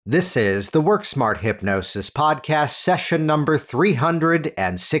This is the Work Smart Hypnosis podcast, session number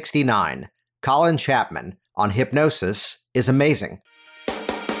 369. Colin Chapman on hypnosis is amazing.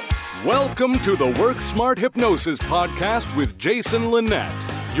 Welcome to the Work Smart Hypnosis podcast with Jason Linett,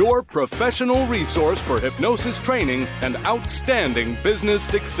 your professional resource for hypnosis training and outstanding business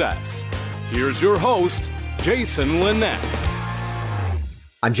success. Here's your host, Jason Linett.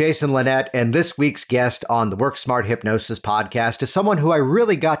 I'm Jason Linett, and this week's guest on the Work Smart Hypnosis podcast is someone who I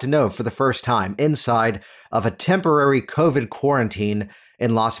really got to know for the first time inside of a temporary COVID quarantine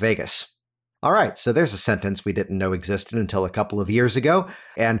in Las Vegas. All right, so there's a sentence we didn't know existed until a couple of years ago,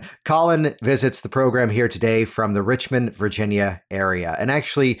 and Colin visits the program here today from the Richmond, Virginia area. And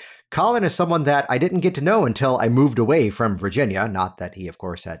actually, Colin is someone that I didn't get to know until I moved away from Virginia, not that he, of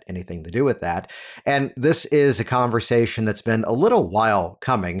course, had anything to do with that. And this is a conversation that's been a little while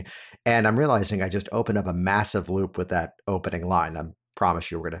coming, and I'm realizing I just opened up a massive loop with that opening line. I promise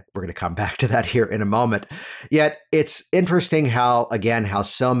you we're gonna come back to that here in a moment. Yet it's interesting how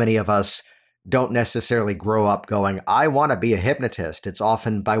so many of us don't necessarily grow up going, I want to be a hypnotist. It's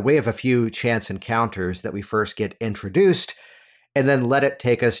often by way of a few chance encounters that we first get introduced and then let it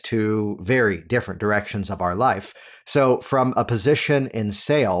take us to very different directions of our life. So from a position in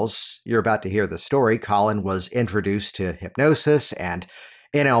sales, you're about to hear the story, Colin was introduced to hypnosis and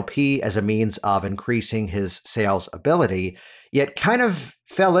NLP as a means of increasing his sales ability, yet kind of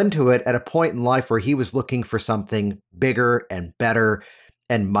fell into it at a point in life where he was looking for something bigger and better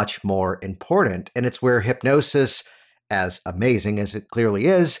and much more important. And it's where hypnosis, as amazing as it clearly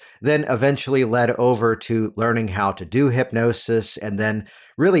is, then eventually led over to learning how to do hypnosis and then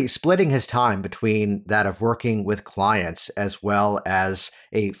really splitting his time between that of working with clients as well as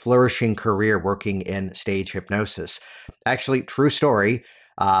a flourishing career working in stage hypnosis. Actually, true story.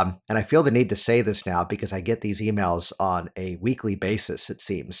 And I feel the need to say this now because I get these emails on a weekly basis, it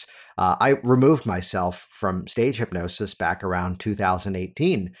seems. I removed myself from stage hypnosis back around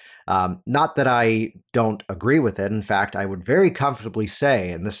 2018. Not that I don't agree with it. In fact, I would very comfortably say,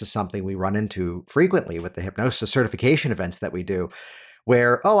 and this is something we run into frequently with the hypnosis certification events that we do,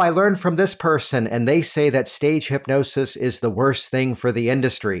 where, I learned from this person and they say that stage hypnosis is the worst thing for the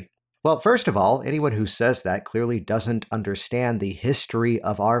industry. Well, first of all, anyone who says that clearly doesn't understand the history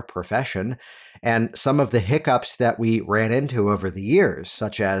of our profession and some of the hiccups that we ran into over the years,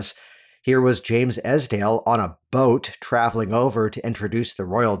 such as here was James Esdale on a boat traveling over to introduce the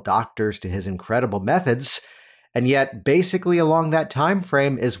royal doctors to his incredible methods, and yet basically along that time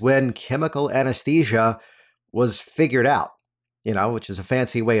frame is when chemical anesthesia was figured out, which is a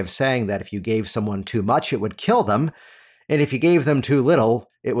fancy way of saying that if you gave someone too much, it would kill them. And if you gave them too little,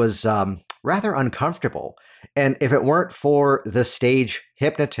 it was rather uncomfortable. And if it weren't for the stage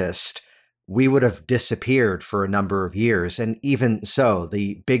hypnotist, we would have disappeared for a number of years. And even so,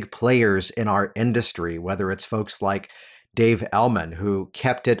 the big players in our industry, whether it's folks like Dave Ellman, who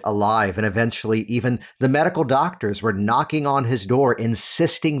kept it alive, and eventually even the medical doctors were knocking on his door,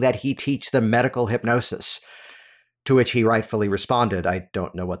 insisting that he teach them medical hypnosis, to which he rightfully responded, I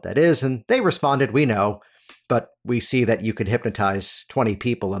don't know what that is. And they responded, we know. But we see that you can hypnotize 20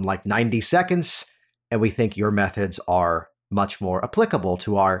 people in like 90 seconds, and we think your methods are much more applicable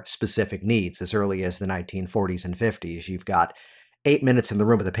to our specific needs. As early as the 1940s and 50s, you've got 8 minutes in the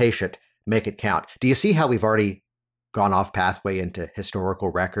room with a patient, make it count. Do you see how we've already gone off pathway into historical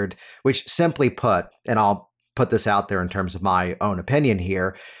record? Which simply put, and I'll put this out there in terms of my own opinion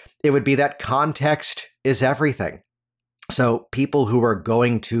here, it would be that context is everything. So people who are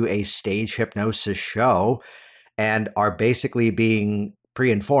going to a stage hypnosis show and are basically being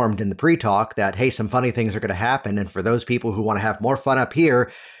pre-informed in the pre-talk that, hey, some funny things are going to happen. And for those people who want to have more fun up here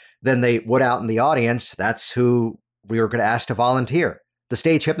than they would out in the audience, that's who we were going to ask to volunteer. The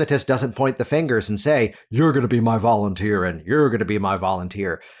stage hypnotist doesn't point the fingers and say, you're going to be my volunteer and you're going to be my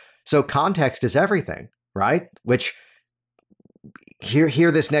volunteer. So context is everything, right? Which hear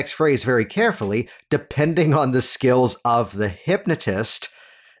this next phrase very carefully, depending on the skills of the hypnotist,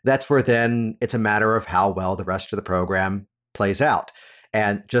 that's where then it's a matter of how well the rest of the program plays out.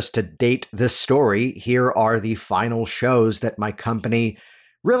 And just to date this story, here are the final shows that my company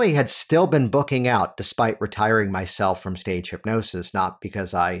really had still been booking out despite retiring myself from stage hypnosis, not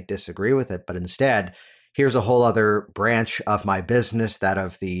because I disagree with it, but instead, here's a whole other branch of my business, that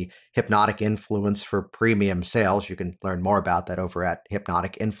of the hypnotic influence for premium sales. You can learn more about that over at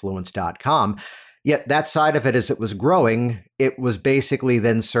hypnoticinfluence.com. Yet that side of it, as it was growing, it was basically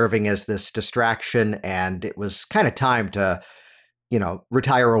then serving as this distraction, and it was kind of time to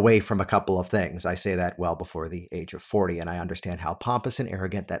retire away from a couple of things. I say that well before the age of 40, and I understand how pompous and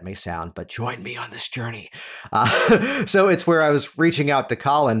arrogant that may sound, but join me on this journey. So it's where I was reaching out to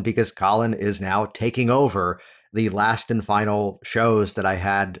Colin because Colin is now taking over the last and final shows that I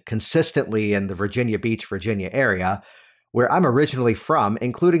had consistently in the Virginia Beach, Virginia area, where I'm originally from,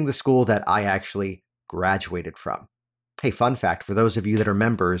 including the school that I actually graduated from. Hey, fun fact, for those of you that are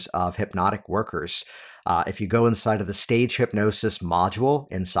members of Hypnotic Workers, if you go inside of the Stage Hypnosis module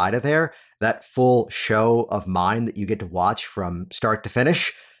inside of there, that full show of mine that you get to watch from start to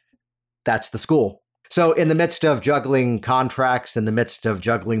finish, that's the school. So in the midst of juggling contracts, in the midst of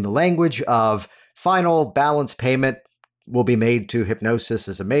juggling the language of final balance payment will be made to Hypnosis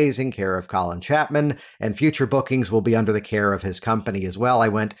is Amazing, care of Colin Chapman, and future bookings will be under the care of his company as well, I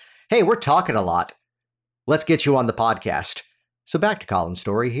went, hey, we're talking a lot. Let's get you on the podcast. So back to Colin's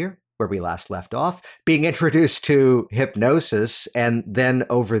story here, where we last left off, being introduced to hypnosis, and then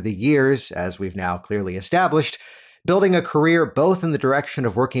over the years, as we've now clearly established, building a career both in the direction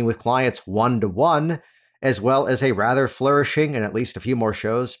of working with clients one-to-one, as well as a rather flourishing, and at least a few more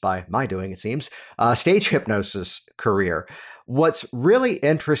shows by my doing, it seems, stage hypnosis career. What's really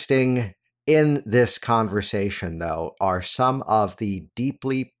interesting in this conversation, though, are some of the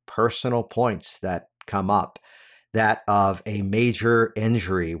deeply personal points that come up, that of a major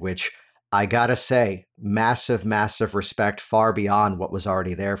injury, which I gotta say, massive, massive respect far beyond what was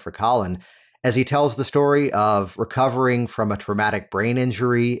already there for Colin, as he tells the story of recovering from a traumatic brain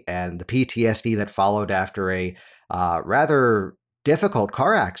injury and the PTSD that followed after a rather difficult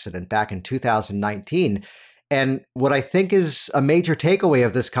car accident back in 2019. And what I think is a major takeaway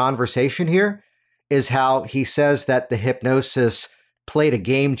of this conversation here is how he says that the hypnosis played a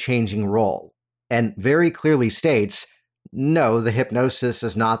game-changing role, and very clearly states, no, the hypnosis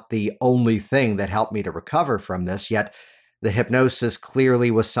is not the only thing that helped me to recover from this, yet the hypnosis clearly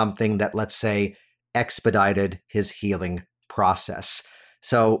was something that, let's say, expedited his healing process.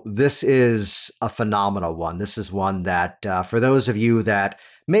 So this is a phenomenal one. This is one that, for those of you that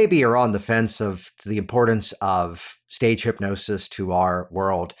maybe are on the fence of the importance of stage hypnosis to our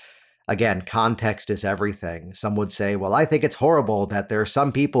world, again, context is everything. Some would say, well, I think it's horrible that there are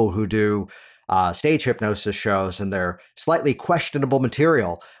some people who do stage hypnosis shows and they're slightly questionable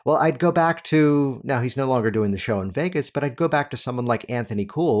material. Well, I'd go back to, now he's no longer doing the show in Vegas, but I'd go back to someone like Anthony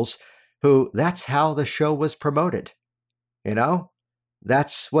Cools, who that's how the show was promoted.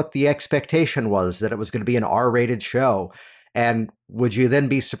 That's what the expectation was, that it was going to be an R-rated show. And would you then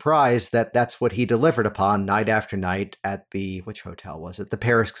be surprised that that's what he delivered upon night after night at which hotel was it? The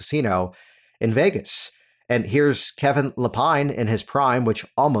Paris Casino in Vegas. And here's Kevin Lapine in his prime, which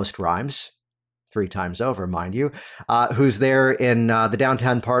almost rhymes, 3 times over, mind you, who's there in the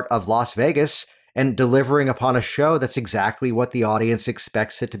downtown part of Las Vegas and delivering upon a show that's exactly what the audience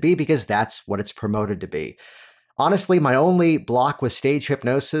expects it to be, because that's what it's promoted to be. Honestly, my only block with stage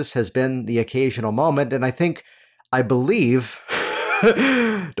hypnosis has been the occasional moment, and I believe,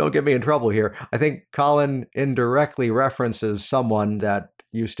 don't get me in trouble here, I think Colin indirectly references someone that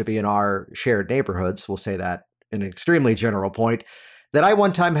used to be in our shared neighborhoods, we'll say that in an extremely general point, that I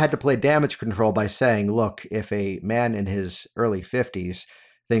one time had to play damage control by saying, look, if a man in his early 50s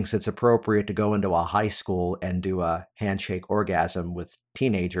thinks it's appropriate to go into a high school and do a handshake orgasm with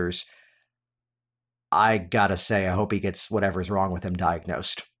teenagers, I gotta say, I hope he gets whatever's wrong with him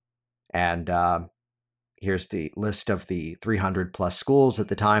diagnosed. And here's the list of the 300 plus schools at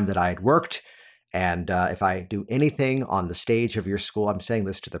the time that I had worked. And if I do anything on the stage of your school, I'm saying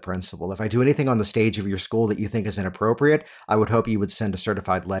this to the principal, if I do anything on the stage of your school that you think is inappropriate, I would hope you would send a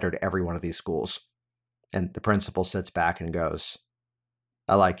certified letter to every one of these schools. And the principal sits back and goes,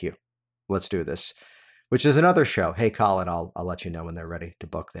 I like you. Let's do this. Which is another show. Hey, Colin, I'll let you know when they're ready to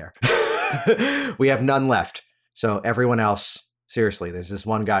book there. We have none left. So everyone else, seriously, there's this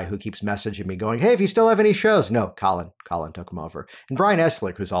one guy who keeps messaging me going, hey, if you still have any shows. No, Colin took him over. And Brian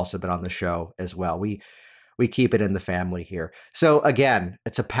Eslick, who's also been on the show as well. We keep it in the family here. So again,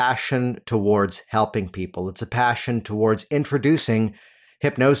 it's a passion towards helping people. It's a passion towards introducing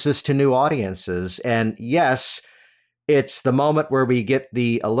hypnosis to new audiences. And yes, it's the moment where we get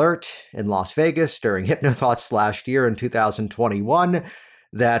the alert in Las Vegas during HypnoThoughts last year in 2021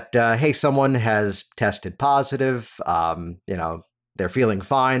 that, hey, someone has tested positive, they're feeling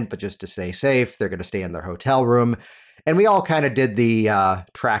fine, but just to stay safe, they're going to stay in their hotel room. And we all kind of did the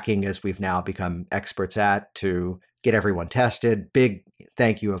tracking, as we've now become experts at, to get everyone tested. Big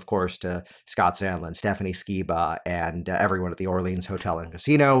thank you, of course, to Scott Sandlin, Stephanie Skiba, and everyone at the Orleans Hotel and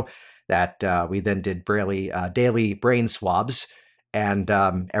Casino that we then did daily brain swabs, and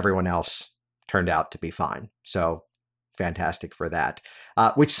everyone else turned out to be fine. So fantastic for that,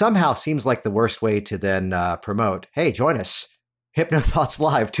 which somehow seems like the worst way to then promote, hey, join us, HypnoThoughts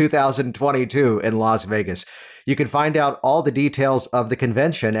Live 2022 in Las Vegas. You can find out all the details of the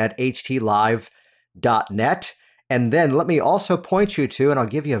convention at htlive.net. And then let me also point you to, and I'll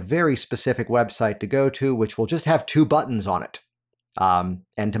give you a very specific website to go to, which will just have 2 buttons on it. And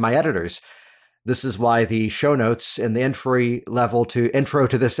to my editors, this is why the show notes in the intro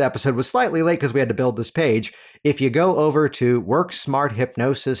to this episode was slightly late because we had to build this page. If you go over to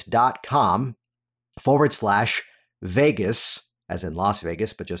worksmarthypnosis.com/Vegas, as in Las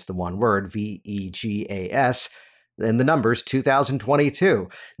Vegas, but just the one word, VEGAS, and the numbers 2022.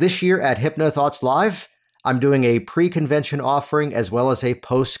 This year at HypnoThoughts Live, I'm doing a pre-convention offering as well as a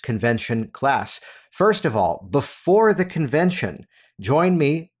post-convention class. First of all, before the convention, join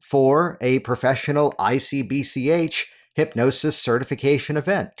me for a professional ICBCH hypnosis certification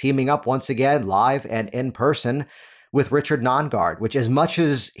event, teaming up once again live and in person with Richard Nongard, which, as much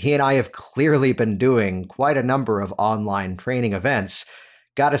as he and I have clearly been doing quite a number of online training events,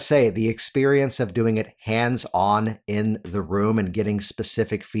 gotta say, the experience of doing it hands-on in the room and getting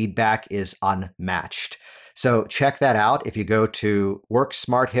specific feedback is unmatched. So check that out if you go to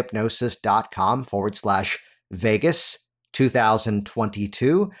worksmarthypnosis.com/Vegas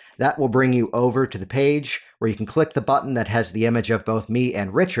 2022. That will bring you over to the page where you can click the button that has the image of both me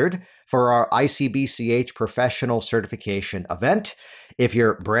and Richard for our ICBCH professional certification event. If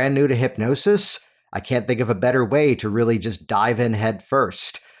you're brand new to hypnosis, I can't think of a better way to really just dive in head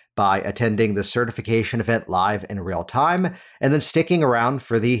first by attending the certification event live in real time and then sticking around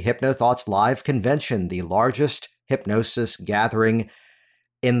for the HypnoThoughts Live convention, the largest hypnosis gathering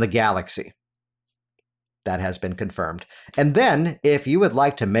in the galaxy. That has been confirmed. And then, if you would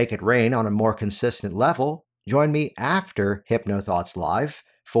like to make it rain on a more consistent level, join me after HypnoThoughts Live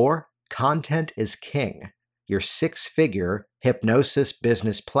for Content is King, your 6-figure hypnosis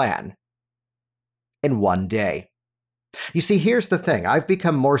business plan in one day. You see, here's the thing. I've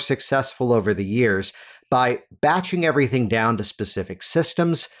become more successful over the years by batching everything down to specific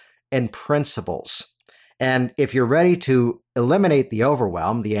systems and principles. And if you're ready to eliminate the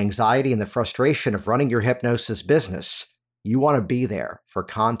overwhelm, the anxiety, and the frustration of running your hypnosis business, you want to be there for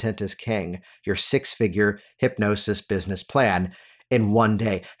Content is King, your 6-figure hypnosis business plan in one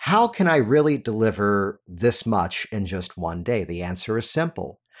day. How can I really deliver this much in just one day? The answer is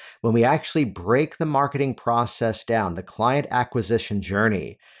simple. When we actually break the marketing process down, the client acquisition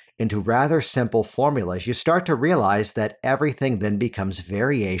journey, into rather simple formulas, you start to realize that everything then becomes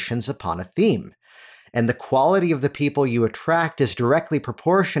variations upon a theme. And the quality of the people you attract is directly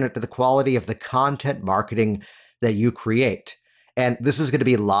proportionate to the quality of the content marketing that you create. And this is going to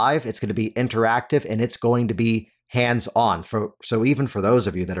be live, it's going to be interactive, and it's going to be hands-on. So even for those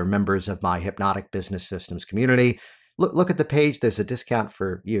of you that are members of my Hypnotic Business Systems community, look at the page. There's a discount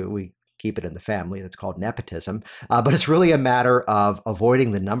for you. We keep it in the family. That's called nepotism. But it's really a matter of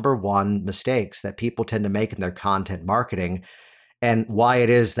avoiding the number one mistakes that people tend to make in their content marketing, and why it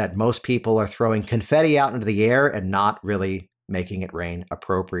is that most people are throwing confetti out into the air and not really making it rain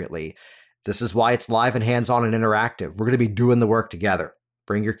appropriately. This is why it's live and hands-on and interactive. We're going to be doing the work together.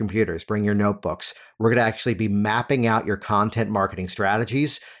 Bring your computers, bring your notebooks. We're going to actually be mapping out your content marketing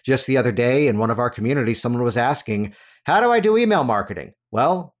strategies. Just the other day in one of our communities, someone was asking, how do I do email marketing?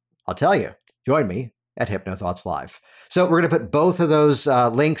 Well, I'll tell you. Join me at HypnoThoughts Live. So we're going to put both of those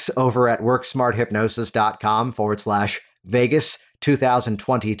links over at worksmarthypnosis.com/Vegas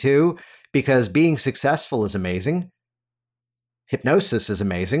 2022, because being successful is amazing. Hypnosis is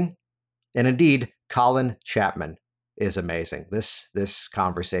amazing. And indeed, Colin Chapman is amazing. This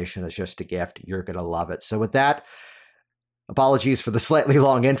conversation is just a gift. You're going to love it. So with that, apologies for the slightly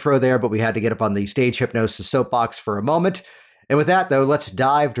long intro there, but we had to get up on the stage hypnosis soapbox for a moment. And with that, though, let's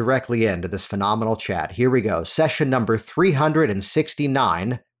dive directly into this phenomenal chat. Here we go. Session number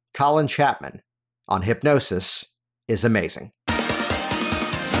 369, Colin Chapman on hypnosis is amazing.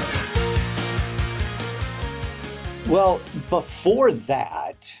 Well, before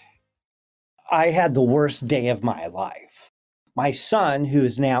that, I had the worst day of my life. My son, who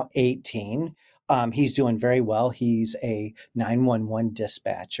is now 18, he's doing very well. He's a 911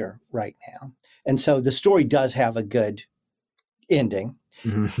 dispatcher right now. And so the story does have a good ending.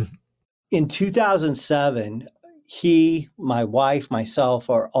 Mm-hmm. In 2007, he, my wife, myself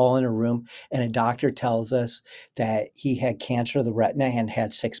are all in a room, and a doctor tells us that he had cancer of the retina and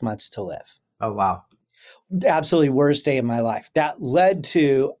had 6 months to live. Oh, wow. Absolutely worst day of my life. That led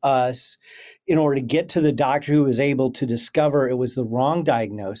to us, in order to get to the doctor who was able to discover it was the wrong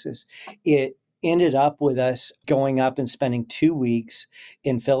diagnosis, it ended up with us going up and spending 2 weeks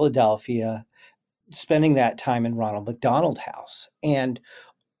in Philadelphia, spending that time in Ronald McDonald House. And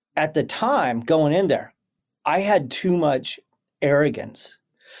at the time going in there, I had too much arrogance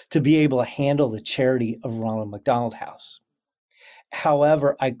to be able to handle the charity of Ronald McDonald House.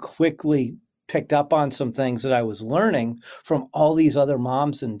 However, I quickly picked up on some things that I was learning from all these other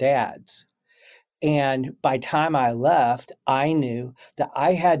moms and dads. And by the time I left, I knew that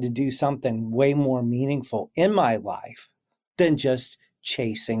I had to do something way more meaningful in my life than just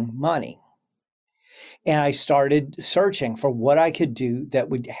chasing money. And I started searching for what I could do that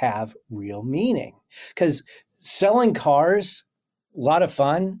would have real meaning. Because selling cars, a lot of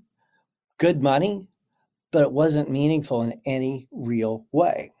fun, good money, but it wasn't meaningful in any real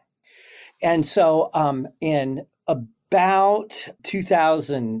way. And so in about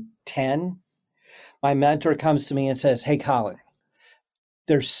 2010, my mentor comes to me and says, "Hey, Colin,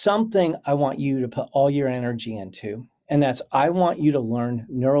 there's something I want you to put all your energy into. And that's, I want you to learn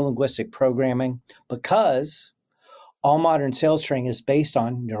neurolinguistic programming, because all modern sales training is based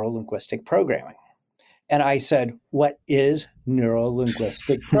on neurolinguistic programming." And I said, "What is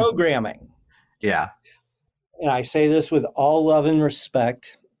neurolinguistic programming?" Yeah. And I say this with all love and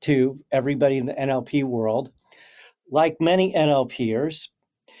respect to everybody in the NLP world. Like many NLPers,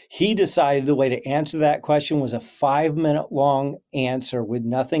 he decided the way to answer that question was a 5-minute long answer with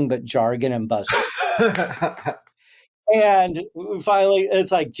nothing but jargon and buzzwords. And finally,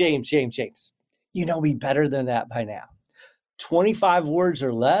 it's like, James, you know me better than that by now. 25 words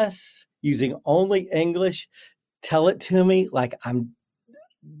or less, using only English. Tell it to me like I'm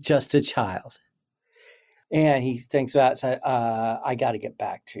just a child. And he thinks about it and said, I got to get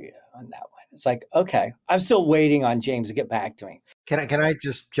back to you on that one. It's like, okay, I'm still waiting on James to get back to me. Can I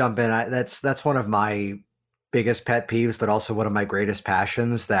just jump in? That's one of my biggest pet peeves, but also one of my greatest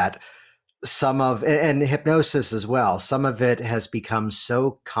passions, that and hypnosis as well, some of it has become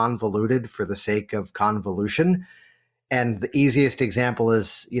so convoluted for the sake of convolution. And the easiest example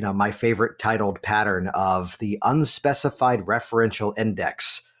is, my favorite titled pattern of the unspecified referential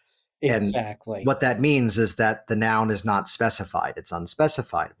index. Exactly. And what that means is that the noun is not specified. It's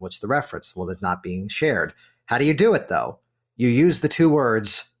unspecified. What's the reference? Well, it's not being shared. How do you do it, though? You use the two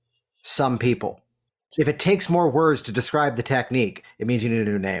words, some people. If it takes more words to describe the technique, it means you need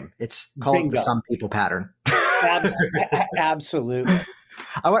a new name. It's called the some people pattern. Absolutely.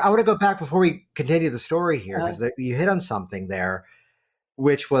 I want to go back before we continue the story here, because you hit on something there,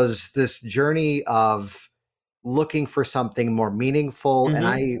 which was this journey of looking for something more meaningful. Mm-hmm.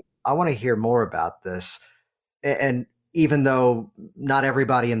 And I want to hear more about this. And even though not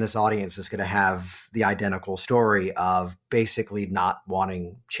everybody in this audience is going to have the identical story of basically not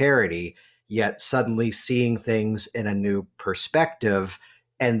wanting charity, yet suddenly seeing things in a new perspective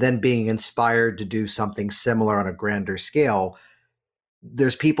and then being inspired to do something similar on a grander scale,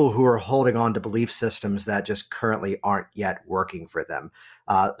 there's people who are holding on to belief systems that just currently aren't yet working for them.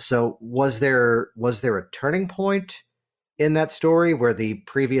 So was there a turning point in that story where the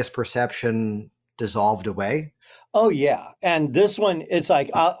previous perception dissolved away? Oh yeah. And this one, it's like,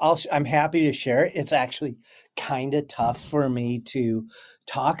 I'm happy to share it. It's actually kind of tough for me to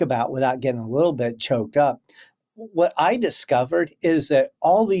talk about without getting a little bit choked up. What I discovered is that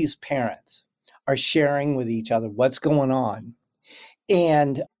all these parents are sharing with each other what's going on.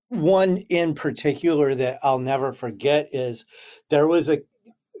 And one in particular that I'll never forget is there was a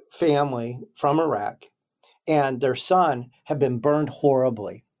family from Iraq, and their son had been burned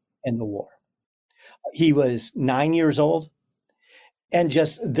horribly in the war. He was 9 years old, and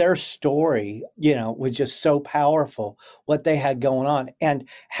just their story, was just so powerful, what they had going on. And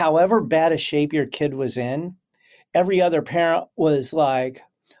however bad a shape your kid was in, every other parent was like,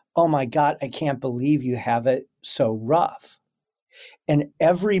 "Oh my God, I can't believe you have it so rough." And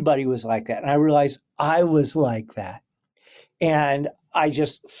everybody was like that. And I realized I was like that. And I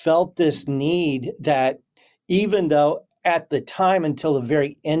just felt this need that, even though at the time, until the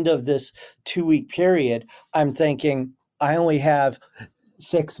very end of this 2-week period, I'm thinking I only have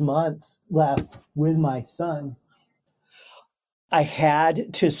 6 months left with my son, I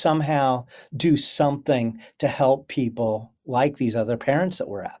had to somehow do something to help people like these other parents that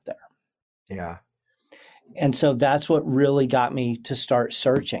were out there. Yeah. And so that's what really got me to start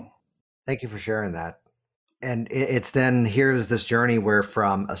searching. Thank you for sharing that. And it's then, here's this journey where,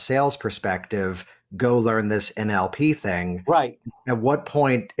 from a sales perspective, go learn this NLP thing. Right. At what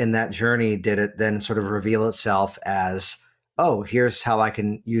point in that journey did it then sort of reveal itself as, oh, here's how I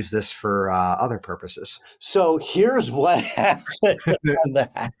can use this for other purposes? So here's what happened on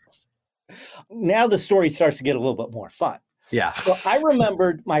that. Now the story starts to get a little bit more fun. Yeah. Well, I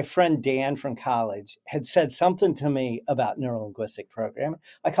remembered my friend Dan from college had said something to me about neurolinguistic programming.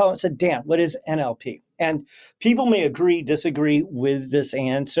 I called him and said, Dan, what is NLP? And people may agree, disagree with this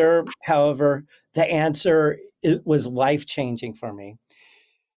answer. However, the answer was life-changing for me.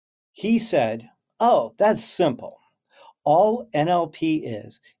 He said, oh, that's simple. All NLP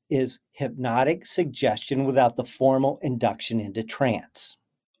is hypnotic suggestion without the formal induction into trance.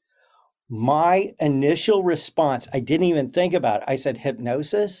 My initial response, I didn't even think about it. I said,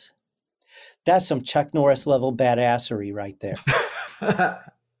 hypnosis? That's some Chuck Norris level badassery right there.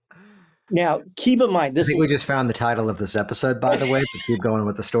 Now, keep in mind, I think we just found the title of this episode, by the way, but keep going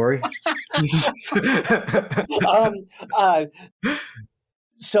with the story.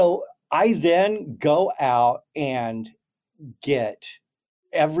 So I then go out and get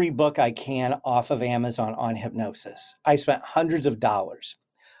every book I can off of Amazon on hypnosis. I spent hundreds of dollars.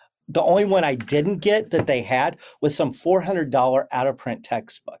 The only one I didn't get that they had was some $400 out-of-print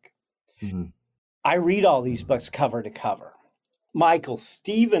textbook. Mm-hmm. I read all these books cover to cover. Michael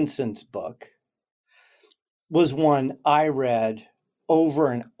Stevenson's book was one I read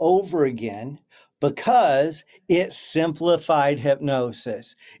over and over again because it simplified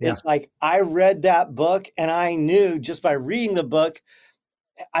hypnosis. Yeah. It's like I read that book and I knew just by reading the book,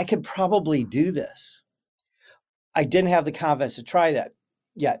 I could probably do this. I didn't have the confidence to try that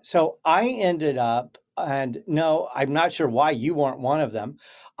yet. So I ended up, and no, I'm not sure why you weren't one of them.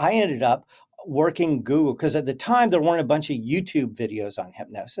 I ended up working Google because at the time there weren't a bunch of YouTube videos on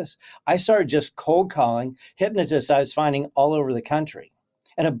hypnosis. I started just cold calling hypnotists I was finding all over the country.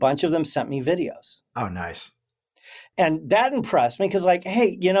 And a bunch of them sent me videos. Oh, nice. And that impressed me because like,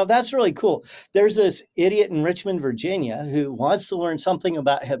 hey, that's really cool. There's this idiot in Richmond, Virginia, who wants to learn something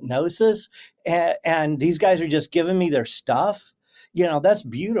about hypnosis. And these guys are just giving me their stuff. That's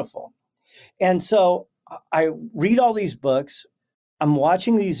beautiful. And so I read all these books. I'm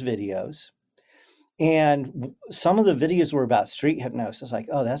watching these videos. And some of the videos were about street hypnosis. Like,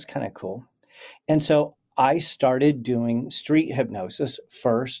 oh, that's kind of cool. And so I started doing street hypnosis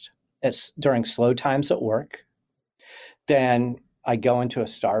first during slow times at work. Then I go into a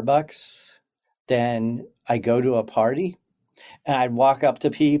Starbucks. Then I go to a party. And I'd walk up to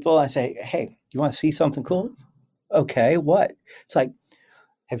people and say, hey, you want to see something cool? Okay, what? It's like,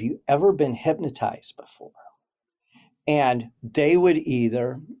 have you ever been hypnotized before? And they would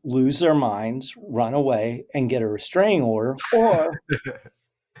either lose their minds, run away, and get a restraining order, or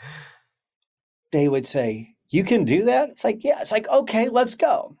they would say, you can do that? It's like, yeah. It's like, okay, let's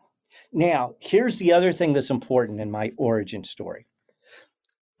go. Now, here's the other thing that's important in my origin story.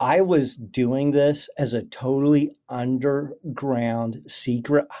 I was doing this as a totally underground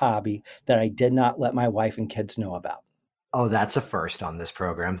secret hobby that I did not let my wife and kids know about. Oh, that's a first on this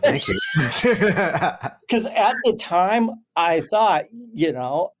program. Thank you. Because at the time, I thought,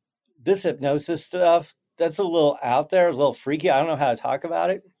 this hypnosis stuff, that's a little out there, a little freaky. I don't know how to talk about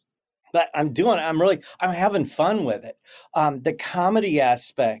it, but I'm doing it. I'm having fun with it. The comedy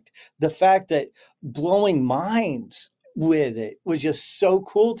aspect, the fact that blowing minds with it was just so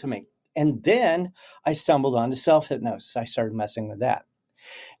cool to me. And then I stumbled onto self-hypnosis. I started messing with that.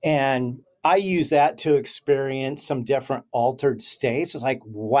 And I use that to experience some different altered states. It's like,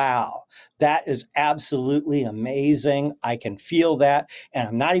 wow, that is absolutely amazing. I can feel that. And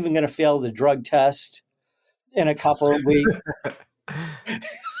I'm not even going to fail the drug test in a couple of weeks.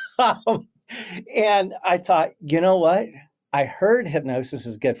 And I thought, you know what? I heard hypnosis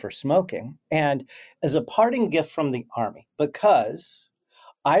is good for smoking. And as a parting gift from the Army, because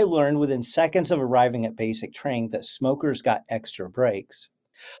I learned within seconds of arriving at basic training that smokers got extra breaks.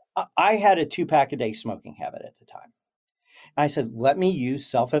 I had a 2-pack-a-day smoking habit at the time. I said, let me use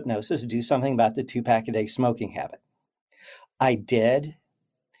self-hypnosis to do something about the 2-pack-a-day smoking habit. I did,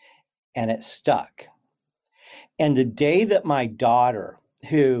 and it stuck. And the day that my daughter,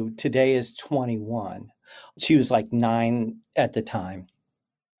 who today is 21, she was like 9 at the time,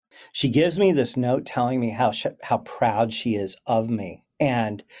 she gives me this note telling me how proud she is of me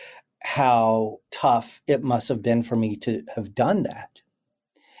and how tough it must have been for me to have done that.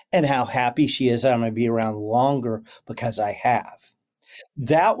 And how happy she is that I'm going to be around longer because I have.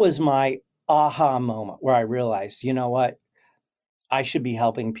 That was my aha moment where I realized, you know what? I should be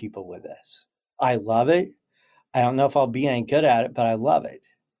helping people with this. I love it. I don't know if I'll be any good at it, but I love it.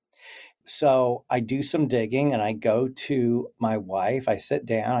 So I do some digging and I go to my wife. I sit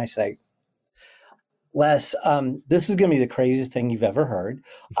down. I say, Les, this is going to be the craziest thing you've ever heard.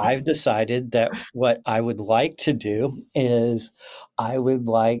 I've decided that what I would like to do is I'm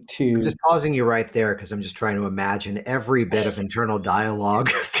just pausing you right there because I'm just trying to imagine every bit of internal dialogue.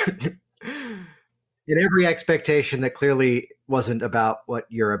 In every expectation that clearly wasn't about what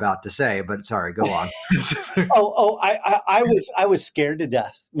you're about to say, but sorry, go on. I was scared to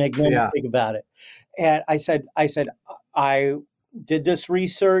death. Make no Yeah. mistake about it. And I said, I did this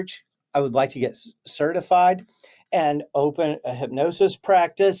research. I would like to get certified and open a hypnosis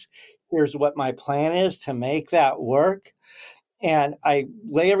practice. Here's what my plan is to make that work. And I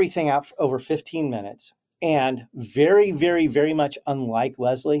lay everything out for over 15 minutes. And very, very, very much unlike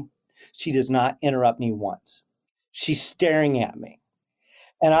Leslie, she does not interrupt me once. She's staring at me.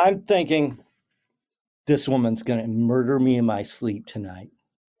 And I'm thinking, this woman's going to murder me in my sleep tonight.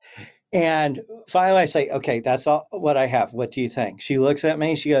 And finally I say, okay, that's all what I have. What do you think? She looks at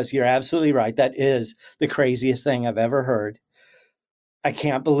me. She goes, you're absolutely right. That is the craziest thing I've ever heard. I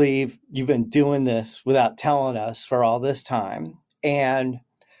can't believe you've been doing this without telling us for all this time. And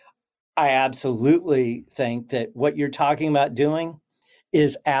I absolutely think that what you're talking about doing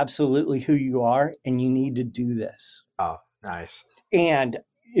is absolutely who you are, and you need to do this. Oh, nice. And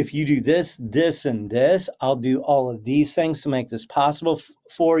if you do this, this, and this, I'll do all of these things to make this possible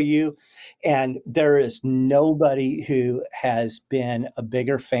for you. And there is nobody who has been a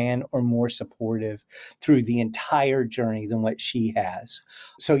bigger fan or more supportive through the entire journey than what she has.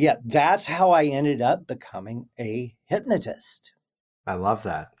 So yeah, that's how I ended up becoming a hypnotist. I love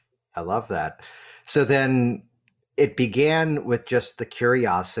that. I love that. So then it began with just the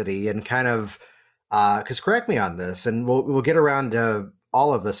curiosity and kind of, because correct me on this, and we'll get around to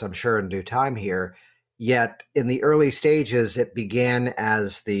all of this, I'm sure, in due time here. Yet in the early stages, it began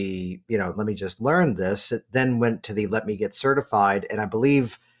as the, let me just learn this. It then went to the let me get certified. And I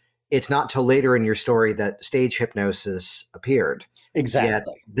believe it's not till later in your story that stage hypnosis appeared. Exactly. Yet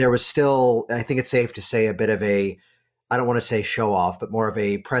there was still, I think it's safe to say, a bit of a, I don't want to say show off, but more of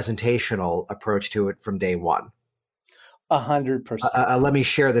a presentational approach to it from day one. 100%. Let me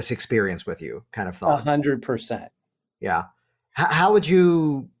share this experience with you kind of thought. 100%. Yeah. How would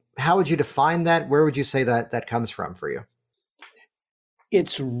you define that? Where would you say that comes from for you?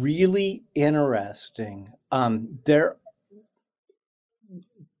 It's really interesting.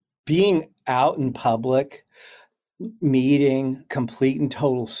 Being out in public, meeting complete and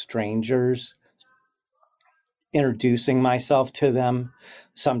total strangers, introducing myself to them,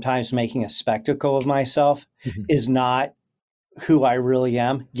 sometimes making a spectacle of myself, is not who I really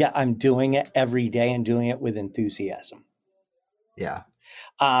am. Yeah, I'm doing it every day and doing it with enthusiasm. Yeah.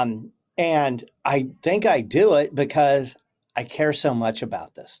 And I think I do it because I care so much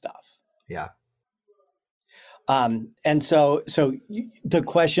about this stuff. Yeah. And so the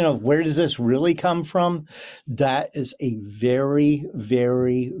question of where does this really come from? That is a very,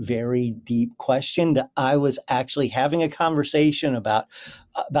 very, very deep question that I was actually having a conversation about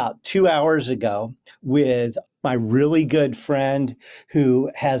 2 hours ago with my really good friend who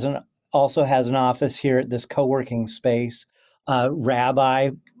also has an office here at this co-working space,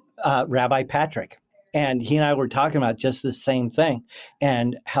 Rabbi Patrick. And he and I were talking about just the same thing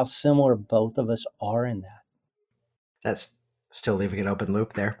and how similar both of us are in that. That's still leaving an open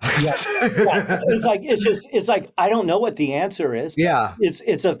loop there. Yeah. It's like I don't know what the answer is. Yeah.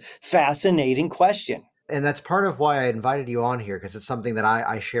 It's a fascinating question. And that's part of why I invited you on here, because it's something that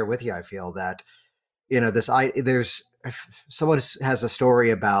I share with you. I feel that, there's someone has a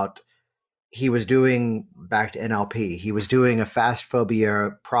story about he was doing, back to NLP, he was doing a fast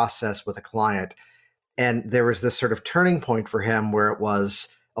phobia process with a client. And there was this sort of turning point for him where it was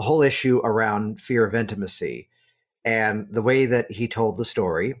a whole issue around fear of intimacy. And the way that he told the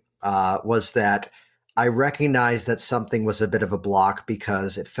story was that I recognized that something was a bit of a block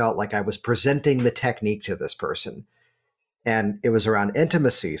because it felt like I was presenting the technique to this person. And it was around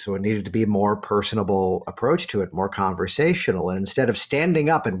intimacy. So it needed to be a more personable approach to it, more conversational. And instead of standing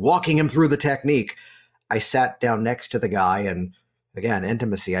up and walking him through the technique, I sat down next to the guy. And again,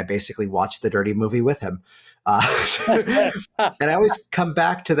 intimacy, I basically watched the dirty movie with him. And I always come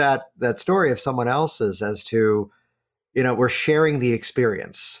back to that story of someone else's as to, we're sharing the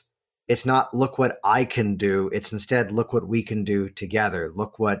experience. It's not look what I can do. It's instead look what we can do together.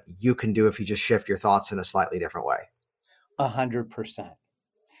 Look what you can do if you just shift your thoughts in a slightly different way. 100%.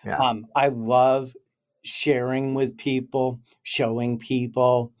 Yeah. I love sharing with people, showing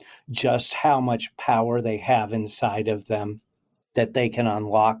people just how much power they have inside of them that they can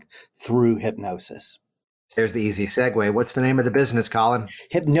unlock through hypnosis. There's the easy segue. What's the name of the business, Colin?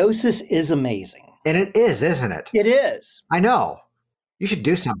 Hypnosis is amazing. And it is, isn't it? It is. I know. You should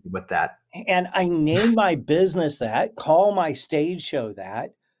do something with that. And I named my business that, call my stage show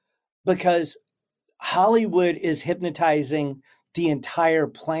that, because Hollywood is hypnotizing the entire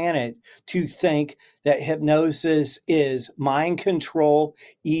planet to think that hypnosis is mind control,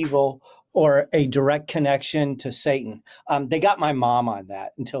 evil, or a direct connection to Satan. They got my mom on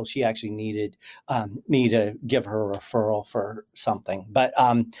that until she actually needed me to give her a referral for something. But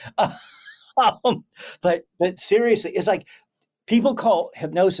but seriously, it's like people call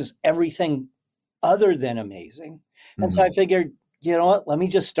hypnosis everything other than amazing. And so I figured, you know what, let me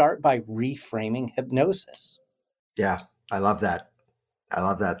just start by reframing hypnosis. Yeah, I love that. I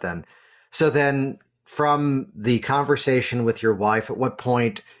love that then. So then from the conversation with your wife, at what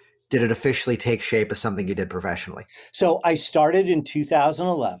point did it officially take shape as something you did professionally? So I started in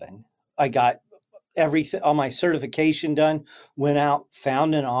 2011. I got everything, all my certification done, went out,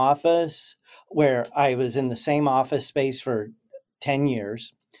 found an office where I was in the same office space for 10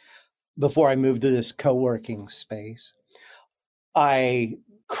 years before I moved to this co-working space. I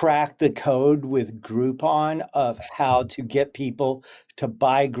cracked the code with Groupon of how to get people to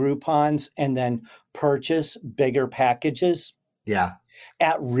buy Groupons and then purchase bigger packages Yeah,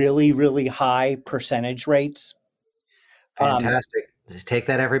 at really, really high percentage rates. fantastic. Take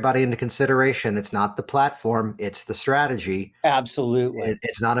that everybody into consideration. It's not the platform, it's the strategy. Absolutely.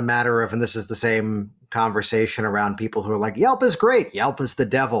 It's not a matter of, and this is the same conversation around people who are like, Yelp is great, Yelp is the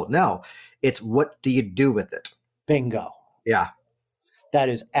devil. No, it's what do you do with it? Bingo. Yeah. That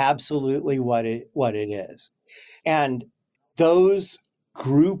is absolutely what it is. And those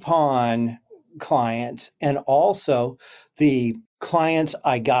Groupon clients, and also the clients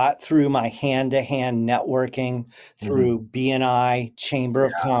I got through my hand-to-hand networking through BNI, Chamber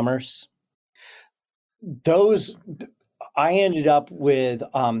of Commerce, those I ended up with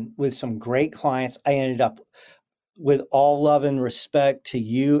some great clients. I ended up with all love and respect to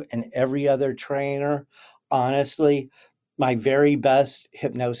you and every other trainer. Honestly, my very best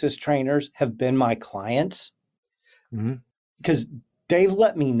hypnosis trainers have been my clients because they've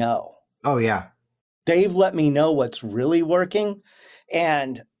let me know. Oh, yeah. They've let me know what's really working,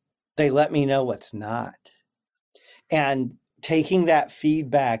 and they let me know what's not. And taking that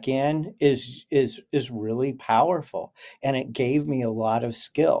feedback in is really powerful, and it gave me a lot of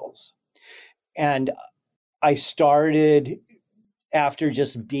skills. And I started, after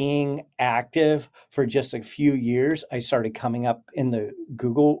just being active for just a few years, I started coming up in the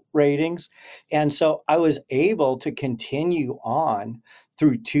Google ratings. And so I was able to continue on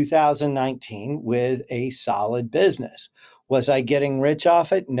through 2019 with a solid business. Was I getting rich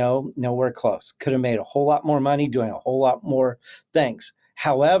off it? No, nowhere close. Could have made a whole lot more money doing a whole lot more things.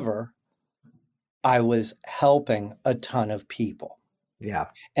 However, I was helping a ton of people. Yeah.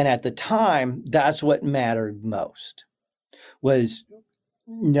 And at the time, that's what mattered most, was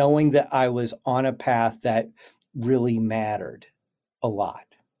knowing that I was on a path that really mattered a lot.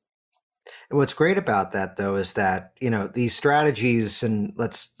 What's great about that, though, is that, these strategies, and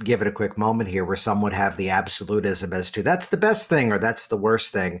let's give it a quick moment here where some would have the absolutism as to that's the best thing or that's the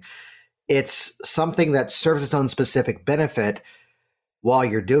worst thing. It's something that serves its own specific benefit while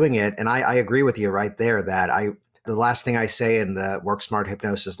you're doing it. And I agree with you right there that the last thing I say in the Work Smart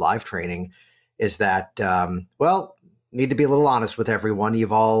Hypnosis live training is that, need to be a little honest with everyone.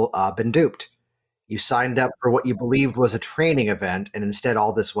 You've all been duped. You signed up for what you believed was a training event, and instead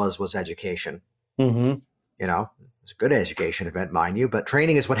all this was education. Mm-hmm. It's a good education event, mind you, but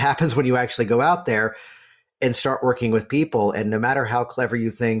training is what happens when you actually go out there and start working with people. And no matter how clever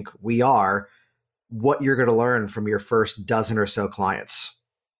you think we are, what you're going to learn from your first dozen or so clients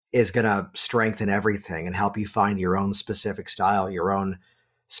is going to strengthen everything and help you find your own specific style, your own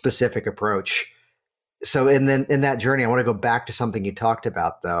specific approach. So in that journey, I want to go back to something you talked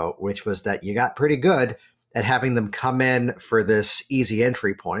about, though, which was that you got pretty good at having them come in for this easy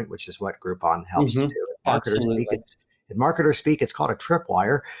entry point, which is what Groupon helps to do. In marketer speak, it's called a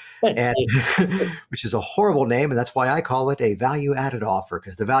tripwire, and which is a horrible name, and that's why I call it a value-added offer,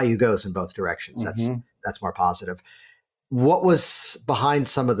 because the value goes in both directions. That's more positive. What was behind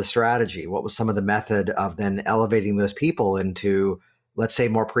some of the strategy? What was some of the method of then elevating those people into, let's say,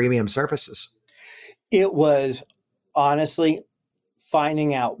 more premium services? It was honestly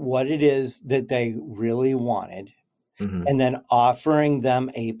finding out what it is that they really wanted, and then offering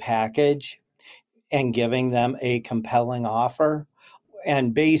them a package and giving them a compelling offer.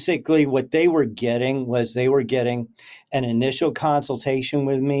 And basically what they were getting was they were getting an initial consultation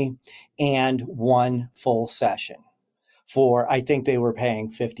with me and one full session for, I think they were paying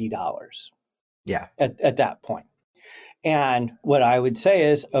 $50. Yeah. At that point. And what I would say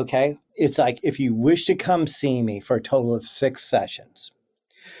is, okay, it's like, if you wish to come see me for a total of 6 sessions,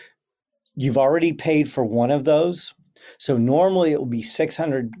 you've already paid for one of those. So normally it will be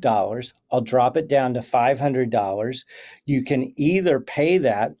 $600. I'll drop it down to $500. You can either pay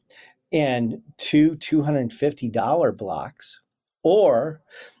that in two $250 blocks, or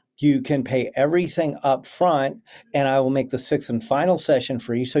you can pay everything up front and I will make the sixth and final session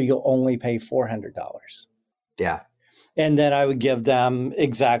free. So you'll only pay $400. Yeah. And then I would give them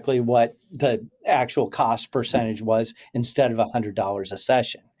exactly what the actual cost percentage was instead of $100 a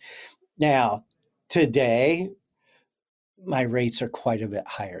session. Now, today, my rates are quite a bit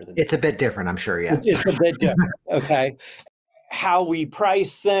higher than It's a bit different, I'm sure. Yeah. It's a bit different. Okay. How we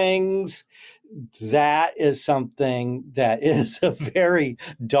price things, that is something that is a very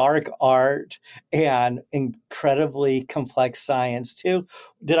dark art and incredibly complex science too.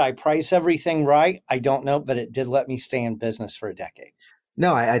 Did I price everything right? I don't know, but it did let me stay in business for a decade.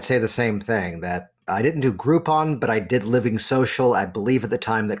 No, I'd say the same thing, that I didn't do Groupon, but I did Living Social. I believe at the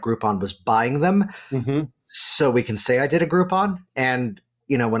time that Groupon was buying them. Mm-hmm. So we can say I did a Groupon. And,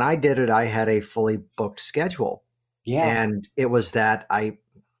 when I did it, I had a fully booked schedule. Yeah. And it was that I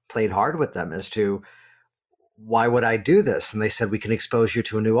played hard with them as to why would I do this? And they said, we can expose you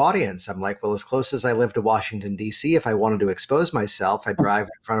to a new audience. I'm like, well, as close as I live to Washington, D.C., if I wanted to expose myself, I'd drive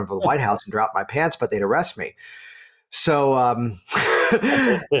in front of the White House and drop my pants, but they'd arrest me. So how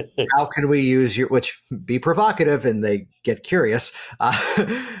can we use which be provocative and they get curious.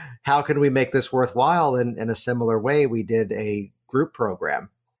 How can we make this worthwhile? In a similar way, we did a group program.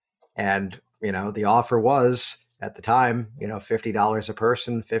 And, the offer was at the time, $50 a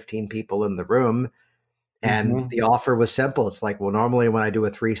person, 15 people in the room. And the offer was simple. It's like, well, normally when I do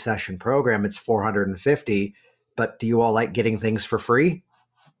a 3-session program, it's $450, but do you all like getting things for free?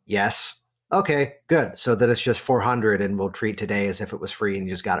 Yes. Okay, good. So then it's just $400 and we'll treat today as if it was free and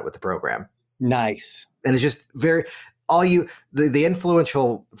you just got it with the program. Nice. And it's just the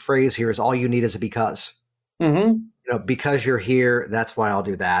influential phrase here is all you need is a because. Mm-hmm. Because you're here, that's why I'll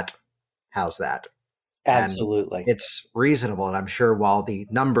do that. How's that? Absolutely. And it's reasonable. And I'm sure while the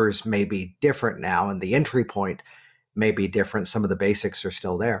numbers may be different now and the entry point may be different, some of the basics are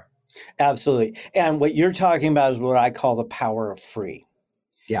still there. Absolutely. And what you're talking about is what I call the power of free.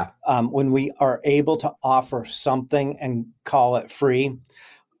 Yeah. When we are able to offer something and call it free,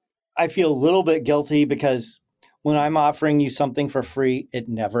 I feel a little bit guilty because when I'm offering you something for free, it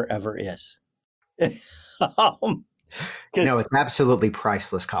never, ever is. No, it's absolutely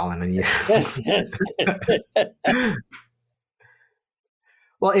priceless, Colin. And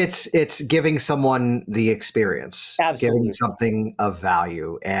well, it's giving someone the experience, Absolutely. Giving something of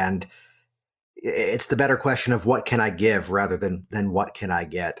value. And it's the better question of what can I give rather than what can I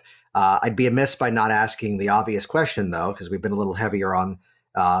get. I'd be amiss by not asking the obvious question, though, because we've been a little heavier on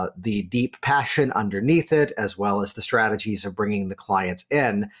the deep passion underneath it, as well as the strategies of bringing the clients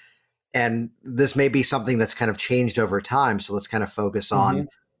in. And this may be something that's kind of changed over time. So let's kind of focus on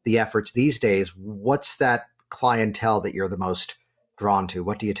the efforts these days. What's that clientele that you're the most drawn to?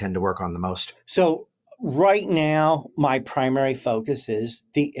 What do you tend to work on the most? So right now, my primary focus is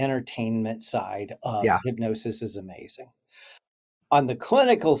the entertainment side of hypnosis is amazing. On the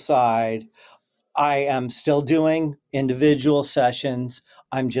clinical side, I am still doing individual sessions.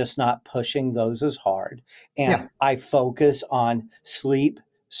 I'm just not pushing those as hard. And I focus on sleep,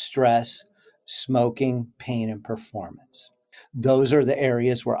 stress, smoking, pain, and performance. Those are the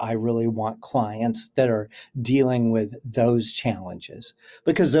areas where I really want clients that are dealing with those challenges,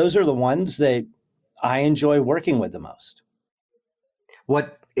 because those are the ones that I enjoy working with the most.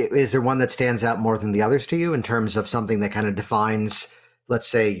 What is there one that stands out more than the others to you in terms of something that kind of defines, let's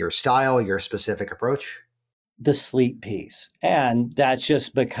say, your style, your specific approach? The sleep piece. And that's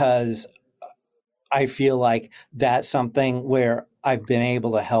just because I feel like that's something where I've been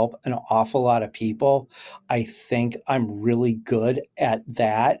able to help an awful lot of people. I think I'm really good at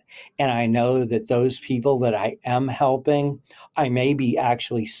that. And I know that those people that I am helping, I may be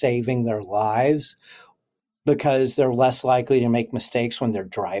actually saving their lives because they're less likely to make mistakes when they're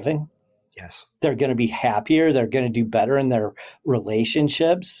driving. Yes. They're going to be happier. They're going to do better in their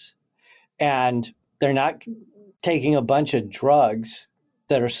relationships. And they're not taking a bunch of drugs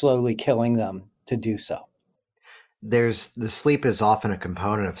that are slowly killing them to do so. The sleep is often a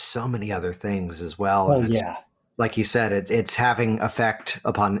component of so many other things as well. Oh, yeah. Like you said, it's having effect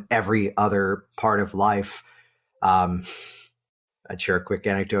upon every other part of life. I'd share a quick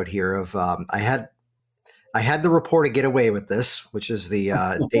anecdote here of I had the reporter get away with this, which is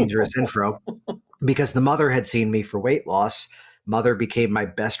the dangerous intro, because the mother had seen me for weight loss. Mother became my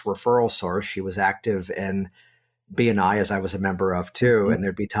best referral source. She was active in BNI, as I was a member of too. And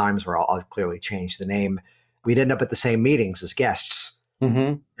there'd be times where I'll clearly change the name. We'd end up at the same meetings as guests.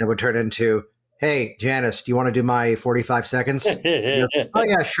 It would turn into, hey, Janice, do you want to do my 45 seconds? Oh,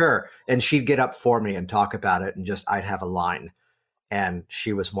 yeah, sure. And she'd get up for me and talk about it. And I'd have a line. and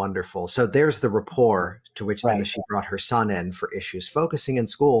she was wonderful. So there's the rapport to which then Right. she brought her son in for issues focusing in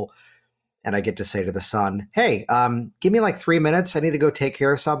school. And I get to say to the son, "Hey, give me like 3 minutes. I need to go take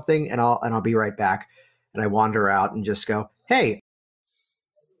care of something, and I'll be right back." And I wander out and just go, "Hey,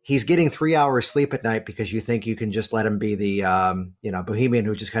 he's getting 3 hours sleep at night because you think you can just let him be the bohemian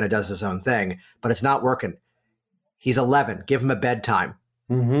who just kind of does his own thing, but it's not working. He's 11. Give him a bedtime."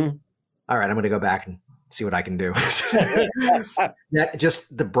 Mm-hmm. All right, I'm going to go back and see what I can do. That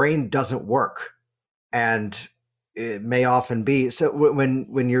just the brain doesn't work, and it may often be so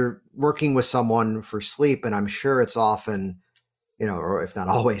when you're working with someone for sleep, and I'm sure it's often, or if not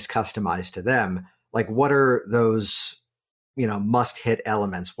always customized to them. Like, what are those, must hit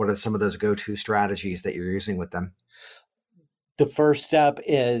elements? What are some of those go-to strategies that you're using with them? The first step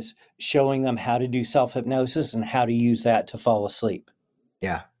is showing them how to do self-hypnosis and how to use that to fall asleep.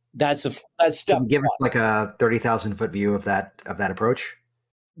 Yeah. That's step Can you give us like a 30,000-foot view of that approach?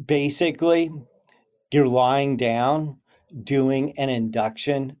 Basically, you're lying down doing an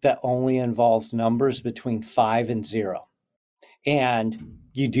induction that only involves numbers between 5 and 0. And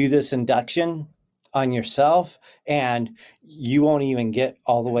you do this induction on yourself, and you won't even get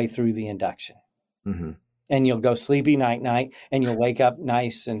all the way through the induction. Mm-hmm. And you'll go sleepy night, and you'll wake up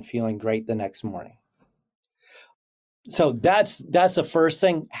nice and feeling great the next morning. So that's the first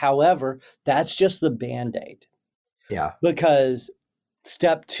thing. However, that's just the Band-Aid. Yeah. Because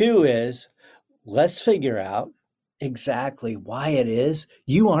step 2 is, let's figure out exactly why it is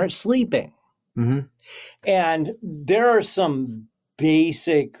you aren't sleeping. Mm-hmm. And there are some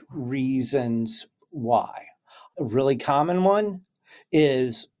basic reasons why. A really common one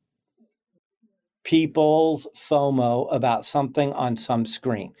is people's FOMO about something on some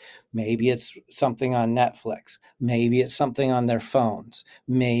screen. Maybe it's something on Netflix. Maybe it's something on their phones.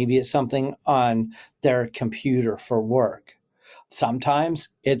 Maybe it's something on their computer for work. Sometimes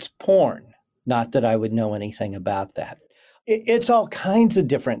it's porn. Not that I would know anything about that. It's all kinds of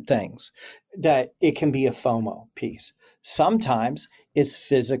different things that it can be a FOMO piece. Sometimes it's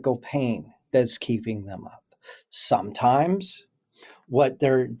physical pain that's keeping them up. Sometimes what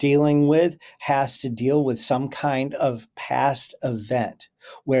they're dealing with has to deal with some kind of past event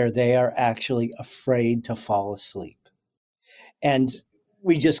where they are actually afraid to fall asleep. And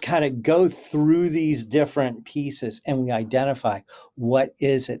we just kind of go through these different pieces and we identify what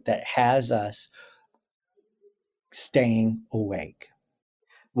is it that has us staying awake.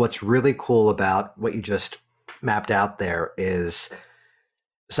 What's really cool about what you just mapped out there is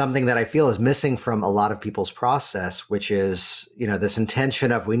something that I feel is missing from a lot of people's process, which is, this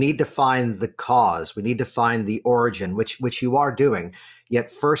intention of we need to find the cause, we need to find the origin, which you are doing. Yet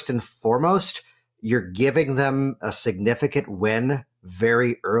first and foremost, you're giving them a significant win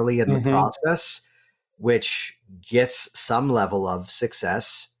very early in the process, which gets some level of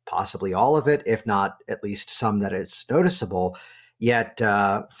success, possibly all of it, if not at least some that it's noticeable. Yet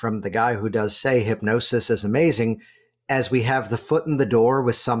from the guy who does say hypnosis is amazing, as we have the foot in the door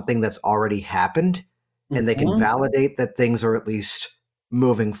with something that's already happened and they can validate that things are at least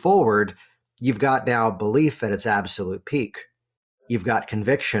moving forward, you've got now belief at its absolute peak. You've got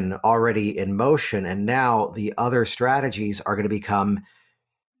conviction already in motion, and now the other strategies are going to become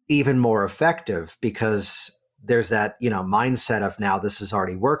even more effective because there's that, mindset of now this is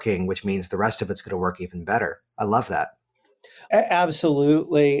already working, which means the rest of it's going to work even better. I love that.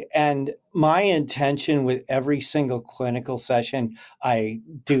 Absolutely. And my intention with every single clinical session I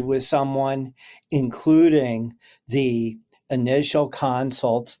do with someone, including the initial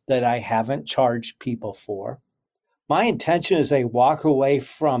consults that I haven't charged people for, my intention is they walk away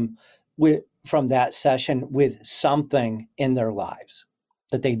from that session with something in their lives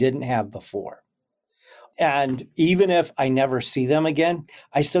that they didn't have before. And even if I never see them again,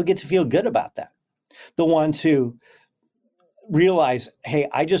 I still get to feel good about that. The ones who realize, hey,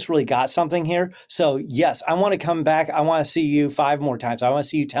 I just really got something here. So yes, I want to come back. I want to see you 5 more times. I want to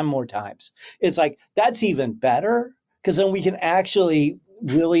see you 10 more times. It's like, that's even better because then we can actually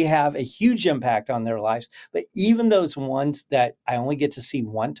really have a huge impact on their lives. But even those ones that I only get to see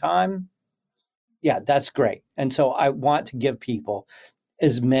one time, yeah, that's great. And so I want to give people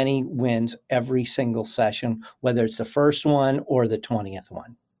as many wins every single session, whether it's the first one or the 20th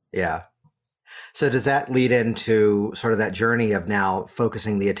one. Yeah. So does that lead into sort of that journey of now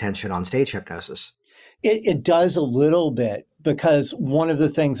focusing the attention on stage hypnosis? It does a little bit, because one of the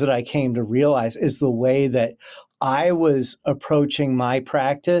things that I came to realize is the way that I was approaching my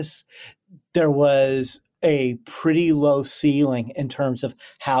practice, there was a pretty low ceiling in terms of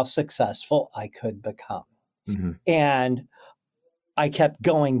how successful I could become. Mm-hmm. And I kept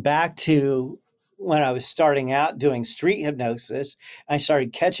going back to when I was starting out doing street hypnosis. I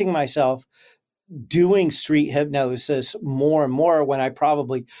started catching myself doing street hypnosis more and more when I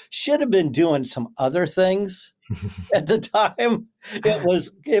probably should have been doing some other things at the time.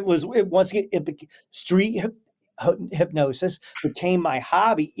 Street hypnosis became my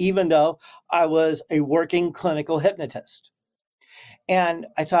hobby, even though I was a working clinical hypnotist. And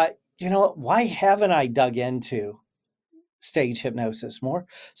I thought, why haven't I dug into stage hypnosis more?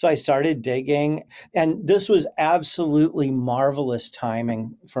 So I started digging, and this was absolutely marvelous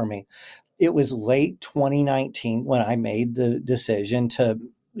timing for me. It was late 2019 when I made the decision to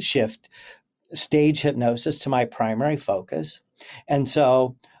shift stage hypnosis to my primary focus. And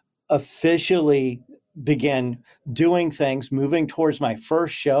so officially began doing things, moving towards my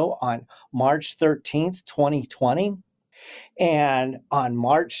first show on March 13th, 2020. And on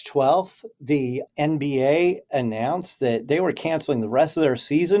March 12th, the NBA announced that they were canceling the rest of their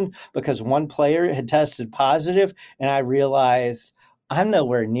season because one player had tested positive. And I realized I'm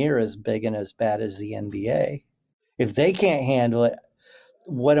nowhere near as big and as bad as the NBA. If they can't handle it,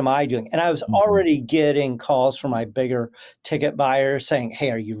 what am I doing? And I was already getting calls from my bigger ticket buyers saying,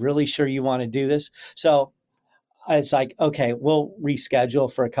 hey, are you really sure you want to do this? So it's like, okay, we'll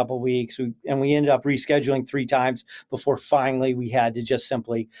reschedule for a couple of weeks. And we ended up rescheduling 3 times before finally we had to just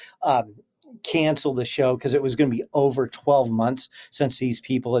simply cancel the show because it was going to be over 12 months since these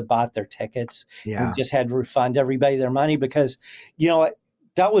people had bought their tickets. Yeah. We just had to refund everybody their money because, you know what,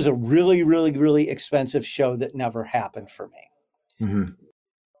 that was a really, really, really expensive show that never happened for me. Mm-hmm.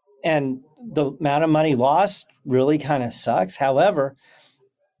 And the amount of money lost really kind of sucks. However,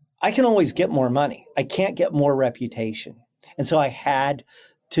 I can always get more money. I can't get more reputation. And so I had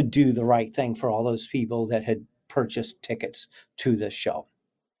to do the right thing for all those people that had purchased tickets to this show.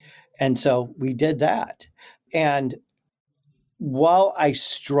 And so we did that. And while I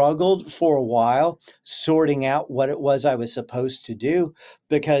struggled for a while sorting out what it was I was supposed to do,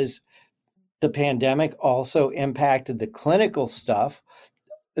 because the pandemic also impacted the clinical stuff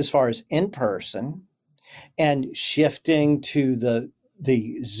as far as in person, and shifting to the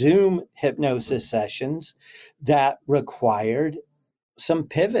Zoom hypnosis sessions that required some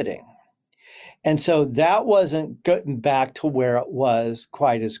pivoting. And so that wasn't getting back to where it was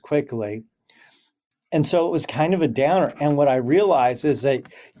quite as quickly. And so it was kind of a downer. And what I realized is that,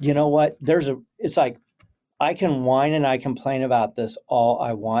 you know what, it's like, I can whine and I complain about this all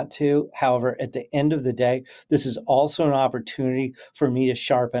I want to. However, at the end of the day, this is also an opportunity for me to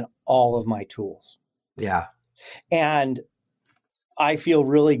sharpen all of my tools. Yeah. And I feel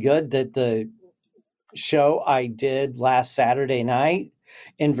really good that the show I did last Saturday night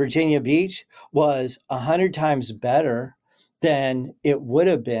in Virginia Beach was 100 times better than it would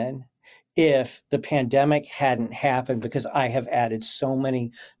have been if the pandemic hadn't happened, because I have added so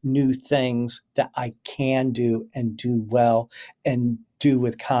many new things that I can do and do well and do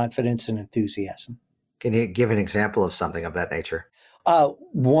with confidence and enthusiasm. Can you give an example of something of that nature?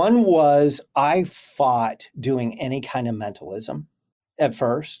 One was I fought doing any kind of mentalism at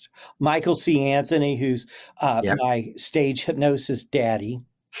first. Michael C. Anthony, who's my stage hypnosis daddy.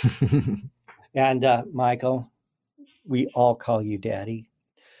 And Michael, we all call you daddy.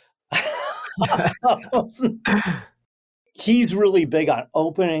 He's really big on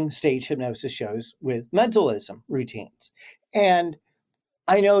opening stage hypnosis shows with mentalism routines. And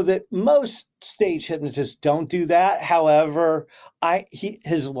I know that most stage hypnotists don't do that. However,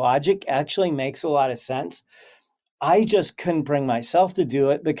 his logic actually makes a lot of sense. I just couldn't bring myself to do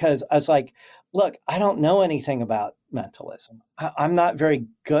it because I was like, look, I don't know anything about mentalism. I'm not very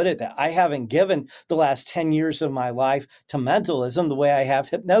good at that. I haven't given the last 10 years of my life to mentalism the way I have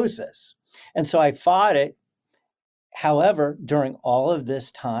hypnosis. And so I fought it. However, during all of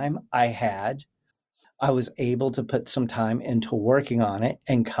this time I was able to put some time into working on it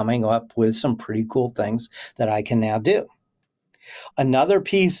and coming up with some pretty cool things that I can now do. Another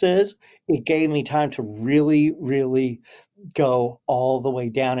piece is it gave me time to really, really go all the way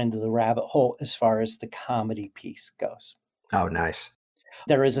down into the rabbit hole as far as the comedy piece goes. Oh, nice.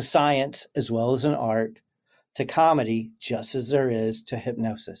 There is a science as well as an art to comedy, just as there is to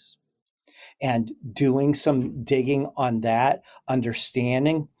hypnosis. And doing some digging on that,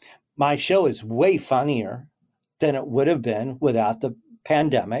 understanding, my show is way funnier than it would have been without the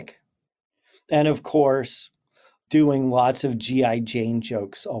pandemic. And of course, doing lots of G.I. Jane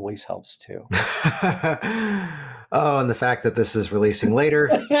jokes always helps too. Oh, and the fact that this is releasing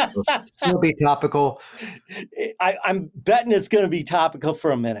later will be topical. I'm betting it's going to be topical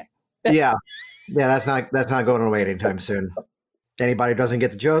for a minute. Yeah, that's not going away anytime soon. Anybody who doesn't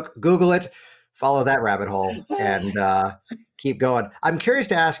get the joke, Google it, follow that rabbit hole, and keep going. I'm curious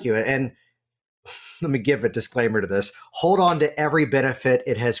to ask you, and let me give a disclaimer to this. Hold on to every benefit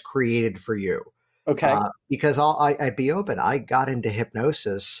it has created for you. Okay. Because I'd be open. I got into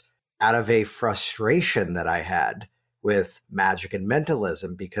hypnosis out of a frustration that I had with magic and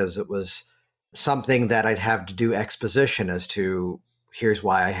mentalism, because it was something that I'd have to do exposition as to, here's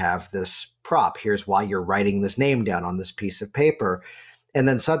why I have this prop. Here's why you're writing this name down on this piece of paper. And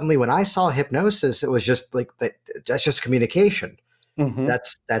then suddenly when I saw hypnosis, it was just like, that's just communication. Mm-hmm.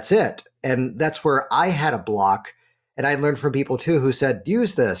 That's it. And that's where I had a block. And I learned from people too who said,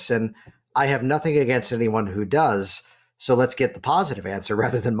 use this. And I have nothing against anyone who does. So let's get the positive answer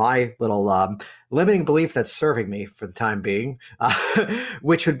rather than my little limiting belief that's serving me for the time being,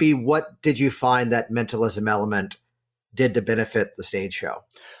 which would be, what did you find that mentalism element did to benefit the stage show?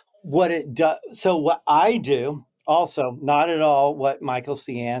 What it does. So what I do also, not at all what Michael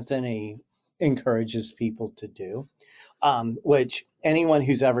C. Anthony encourages people to do, which anyone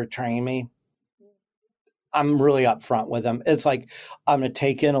who's ever trained me, I'm really upfront with them. It's like, I'm going to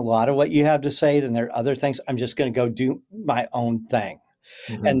take in a lot of what you have to say. Then there are other things. I'm just going to go do my own thing.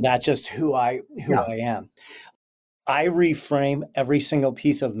 Mm-hmm. And that's just who I am. I reframe every single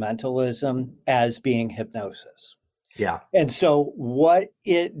piece of mentalism as being hypnosis. Yeah. And so what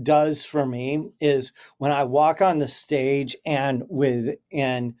it does for me is when I walk on the stage and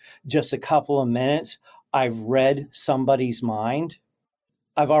within just a couple of minutes, I've read somebody's mind.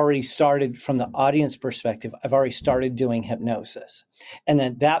 I've already started, from the audience perspective, I've already started doing hypnosis. And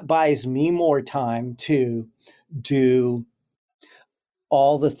then that buys me more time to do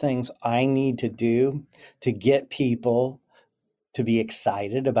all the things I need to do to get people to be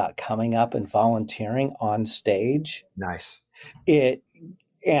excited about coming up and volunteering on stage. Nice.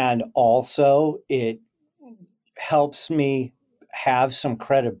 And also it helps me have some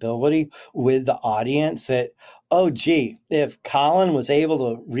credibility with the audience that, oh, gee, if Colin was able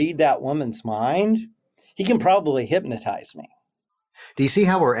to read that woman's mind, he can probably hypnotize me. Do you see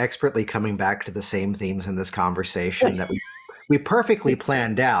how we're expertly coming back to the same themes in this conversation that we perfectly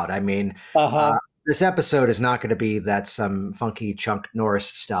planned out? I mean, this episode is not going to be that some funky Chuck Norris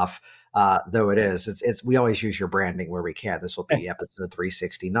stuff, though it is. It's we always use your branding where we can. This will be episode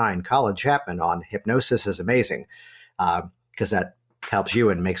 369. Colin Chapman on hypnosis is amazing, because that helps you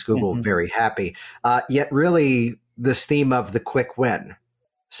and makes Google very happy. Yet really this theme of the quick win,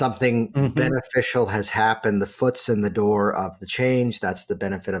 something beneficial has happened, the foot's in the door of the change. That's the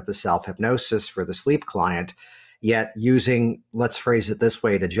benefit of the self-hypnosis for the sleep client. Yet using, let's phrase it this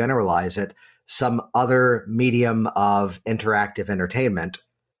way to generalize it, some other medium of interactive entertainment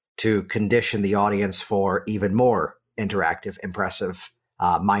to condition the audience for even more interactive, impressive,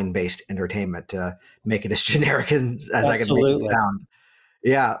 mind-based entertainment, to make it as generic as I can make it sound.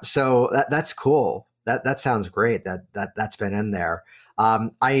 Yeah, so that's cool. That sounds great. That's been in there.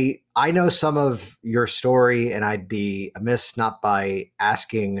 I know some of your story, and I'd be amiss not by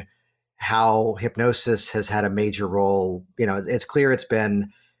asking how hypnosis has had a major role. You know, it's clear it's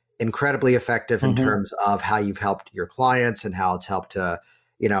been incredibly effective in terms of how you've helped your clients and how it's helped to,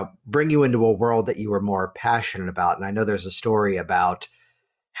 you know, bring you into a world that you were more passionate about. And I know there's a story about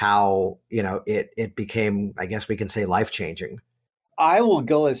how, you know, it became, I guess we can say, life-changing. I will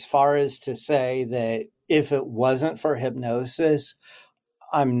go as far as to say that if it wasn't for hypnosis,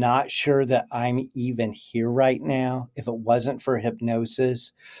 I'm not sure that I'm even here right now. If it wasn't for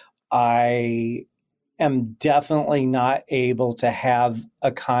hypnosis, I am definitely not able to have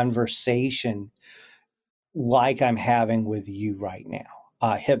a conversation like I'm having with you right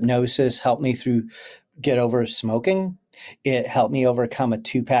now. Hypnosis helped me get over smoking. It helped me overcome a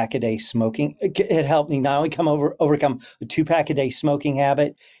 2-pack a day smoking. It helped me not only overcome a 2-pack a day smoking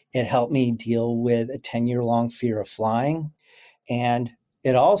habit, it helped me deal with a 10-year-long fear of flying. And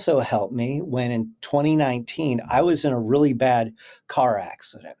it also helped me when in 2019, I was in a really bad car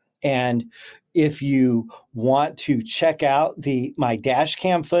accident. And if you want to check out my dash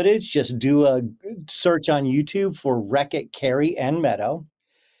cam footage, just do a search on YouTube for Wreck-It Carrie and Meadow.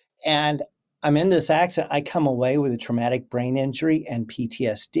 And I'm in this accident. I come away with a traumatic brain injury and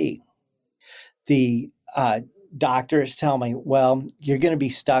PTSD. The doctors tell me, well, you're going to be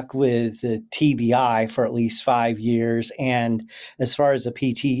stuck with the TBI for at least 5 years. And as far as the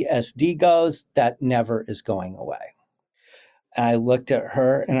PTSD goes, that never is going away. And I looked at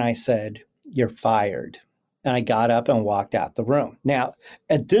her and I said, you're fired. And I got up and walked out the room. Now,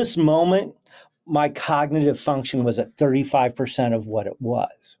 at this moment, my cognitive function was at 35% of what it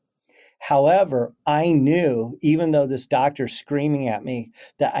was. However, I knew, even though this doctor's screaming at me,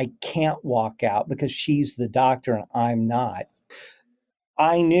 that I can't walk out because she's the doctor and I'm not.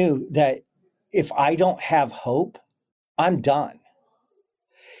 I knew that if I don't have hope, I'm done.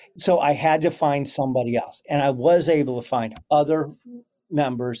 So I had to find somebody else. And I was able to find other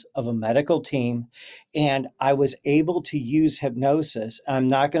members of a medical team. And I was able to use hypnosis. I'm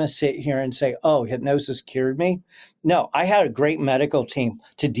not going to sit here and say, oh, hypnosis cured me. No, I had a great medical team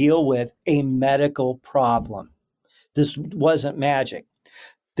to deal with a medical problem. This wasn't magic.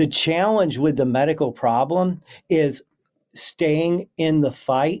 The challenge with the medical problem is staying in the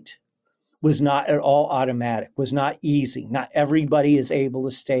fight was not at all automatic, was not easy. Not everybody is able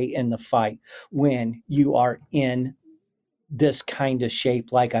to stay in the fight when you are in this kind of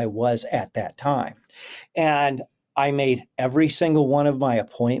shape like I was at that time. And I made every single one of my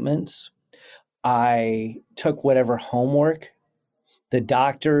appointments. I took whatever homework the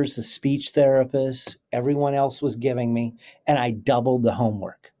doctors, the speech therapists, everyone else was giving me, and I doubled the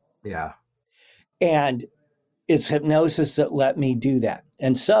homework. Yeah. And it's hypnosis that let me do that.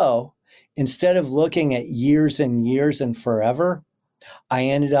 And so instead of looking at years and years and forever, I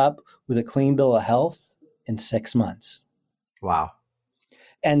ended up with a clean bill of health in 6 months. Wow.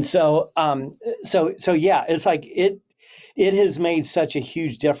 And so, yeah, it's like it has made such a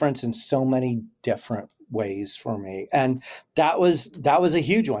huge difference in so many different ways for me. And that was a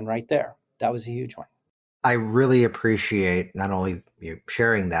huge one right there. That was a huge one. I really appreciate not only you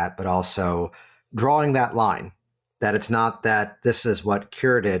sharing that, but also drawing that line, that it's not that this is what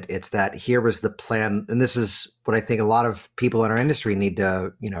cured it. It's that here was the plan. And this is what I think a lot of people in our industry need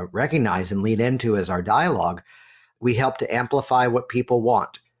to, recognize and lean into as our dialogue. We help to amplify what people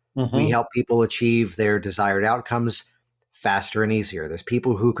want. Mm-hmm. We help people achieve their desired outcomes faster and easier. There's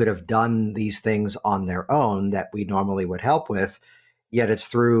people who could have done these things on their own that we normally would help with, yet it's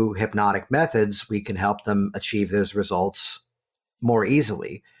through hypnotic methods we can help them achieve those results more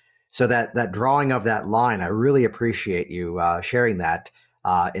easily. So that drawing of that line, I really appreciate you sharing that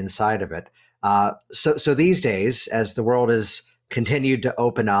inside of it. So these days, as the world has continued to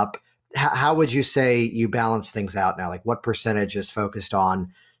open up, how would you say you balance things out now? Like what percentage is focused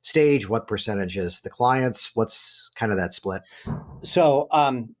on stage? What percentage is the clients? What's kind of that split? So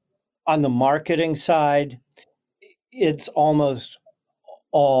on the marketing side, it's almost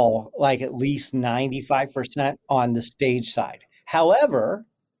all, like at least 95% on the stage side. However,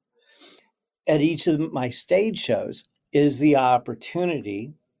 at each of my stage shows is the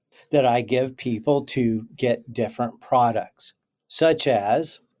opportunity that I give people to get different products, such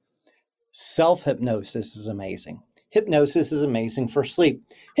as self-hypnosis is amazing. Hypnosis is amazing for sleep.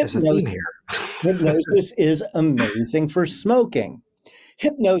 There's a theme here. Hypnosis is amazing for smoking.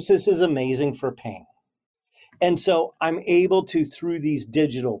 Hypnosis is amazing for pain. And so I'm able to, through these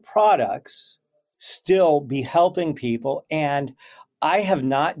digital products, still be helping people. And I have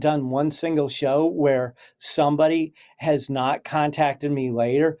not done one single show where somebody has not contacted me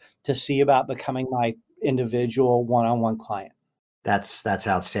later to see about becoming my individual one-on-one client. That's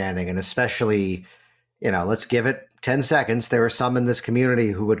outstanding. And especially, let's give it 10 seconds. There are some in this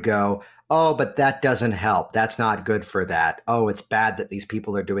community who would go, oh, but that doesn't help. That's not good for that. Oh, it's bad that these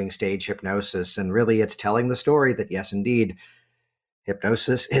people are doing stage hypnosis. And really, it's telling the story that, yes, indeed,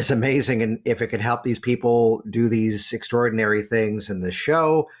 hypnosis is amazing. And if it can help these people do these extraordinary things in the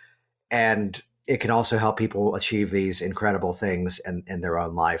show, and it can also help people achieve these incredible things in their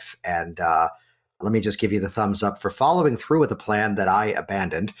own life. And let me just give you the thumbs up for following through with a plan that I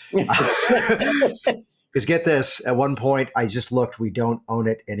abandoned. Because get this, at one point I just looked, we don't own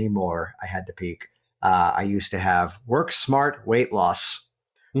it anymore. I had to peek. I used to have Work Smart Weight Loss,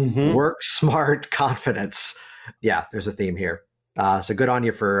 Work Smart Confidence. Yeah, there's a theme here. So good on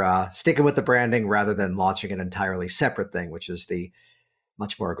you for sticking with the branding rather than launching an entirely separate thing, which is the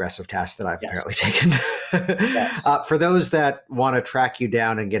much more aggressive task that I've apparently taken. Yes. For those that want to track you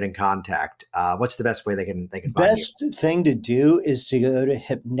down and get in contact, what's the best way they can find you? Best thing to do is to go to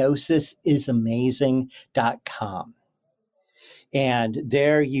hypnosisamazing.com. And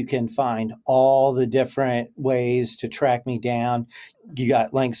there you can find all the different ways to track me down. You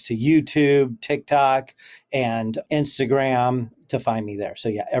got links to YouTube, TikTok, and Instagram to find me there. So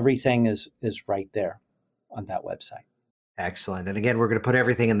yeah, everything is right there on that website. Excellent. And again, we're going to put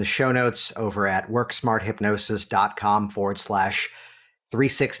everything in the show notes over at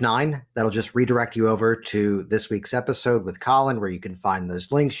worksmarthypnosis.com/369. That'll just redirect you over to this week's episode with Colin, where you can find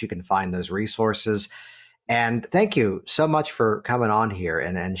those links, you can find those resources. And thank you so much for coming on here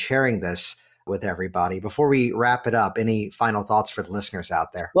and sharing this with everybody. Before we wrap it up, any final thoughts for the listeners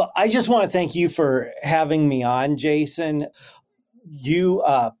out there? Well, I just want to thank you for having me on, Jason. You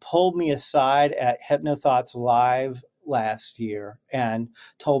pulled me aside at HypnoThoughts Live last year and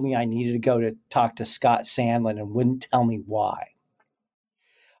told me I needed to go to talk to Scott Sandlin and wouldn't tell me why.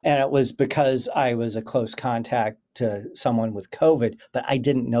 And it was because I was a close contact to someone with COVID, but I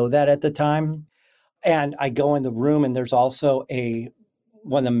didn't know that at the time. And I go in the room, and there's also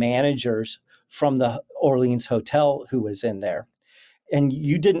one of the managers from the Orleans Hotel who was in there. And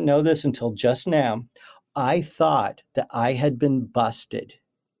you didn't know this until just now. I thought that I had been busted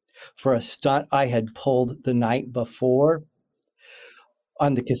for a stunt I had pulled the night before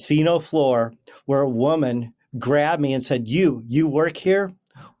on the casino floor, where a woman grabbed me and said, you work here?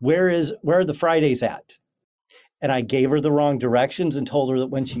 Where are the Fridays at? And I gave her the wrong directions and told her that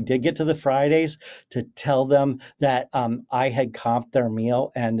when she did get to the Fridays, to tell them that I had comped their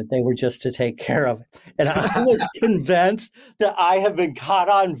meal and that they were just to take care of it. And I was convinced that I had been caught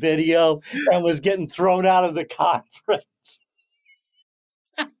on video and was getting thrown out of the conference.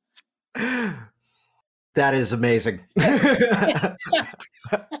 That is amazing.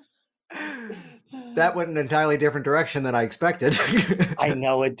 That went an entirely different direction than I expected. I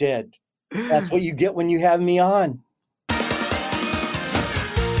know it did. That's what you get when you have me on.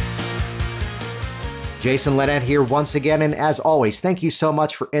 Jason Linett here once again, and as always, thank you so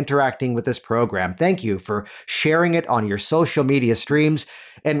much for interacting with this program. Thank you for sharing it on your social media streams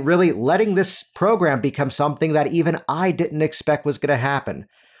and really letting this program become something that even I didn't expect was going to happen.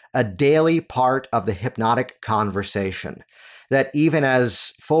 A daily part of the Hypnotic Conversation. That even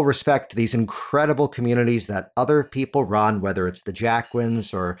as full respect to these incredible communities that other people run, whether it's the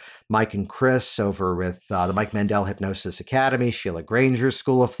Jacquins or Mike and Chris over with the Mike Mandel Hypnosis Academy, Sheila Granger's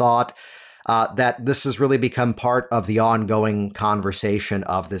School of Thought, that this has really become part of the ongoing conversation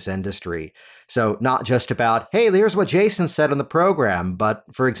of this industry. So not just about, hey, here's what Jason said on the program, but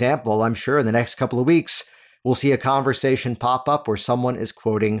for example, I'm sure in the next couple of weeks, we'll see a conversation pop up where someone is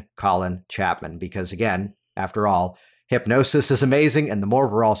quoting Colin Chapman, because again, after all, hypnosis is amazing, and the more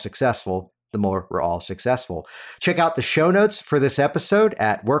we're all successful, the more we're all successful. Check out the show notes for this episode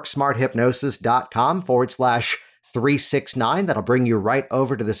at worksmarthypnosis.com/369. That'll bring you right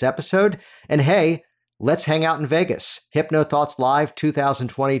over to this episode. And hey, let's hang out in Vegas. Hypno Thoughts Live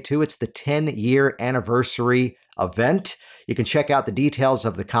 2022. It's the 10-year anniversary event. You can check out the details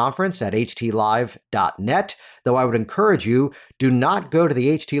of the conference at htlive.net, though I would encourage you, do not go to the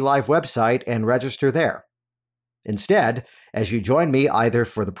HT Live website and register there. Instead, as you join me either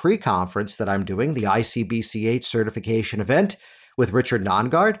for the pre-conference that I'm doing, the ICBCH certification event with Richard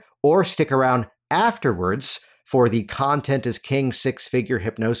Nongard, or stick around afterwards for the Content is King 6-Figure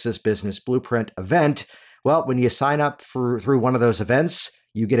Hypnosis Business Blueprint event, well, when you sign up through one of those events,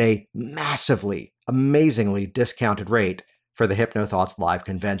 you get a massively, amazingly discounted rate for the Hypno Thoughts Live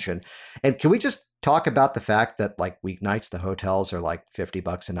convention. And can we just talk about the fact that like weeknights, the hotels are like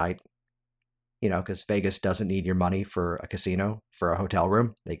 $50 a night? You know, because Vegas doesn't need your money for a casino, for a hotel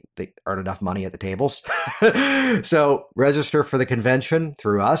room. They earn enough money at the tables. So register for the convention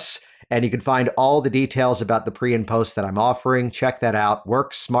through us, and you can find all the details about the pre and post that I'm offering. Check that out,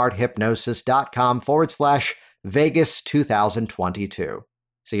 worksmarthypnosis.com/Vegas 2022.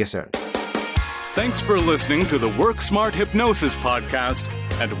 See you soon. Thanks for listening to the Work Smart Hypnosis podcast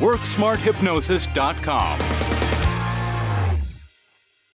at worksmarthypnosis.com.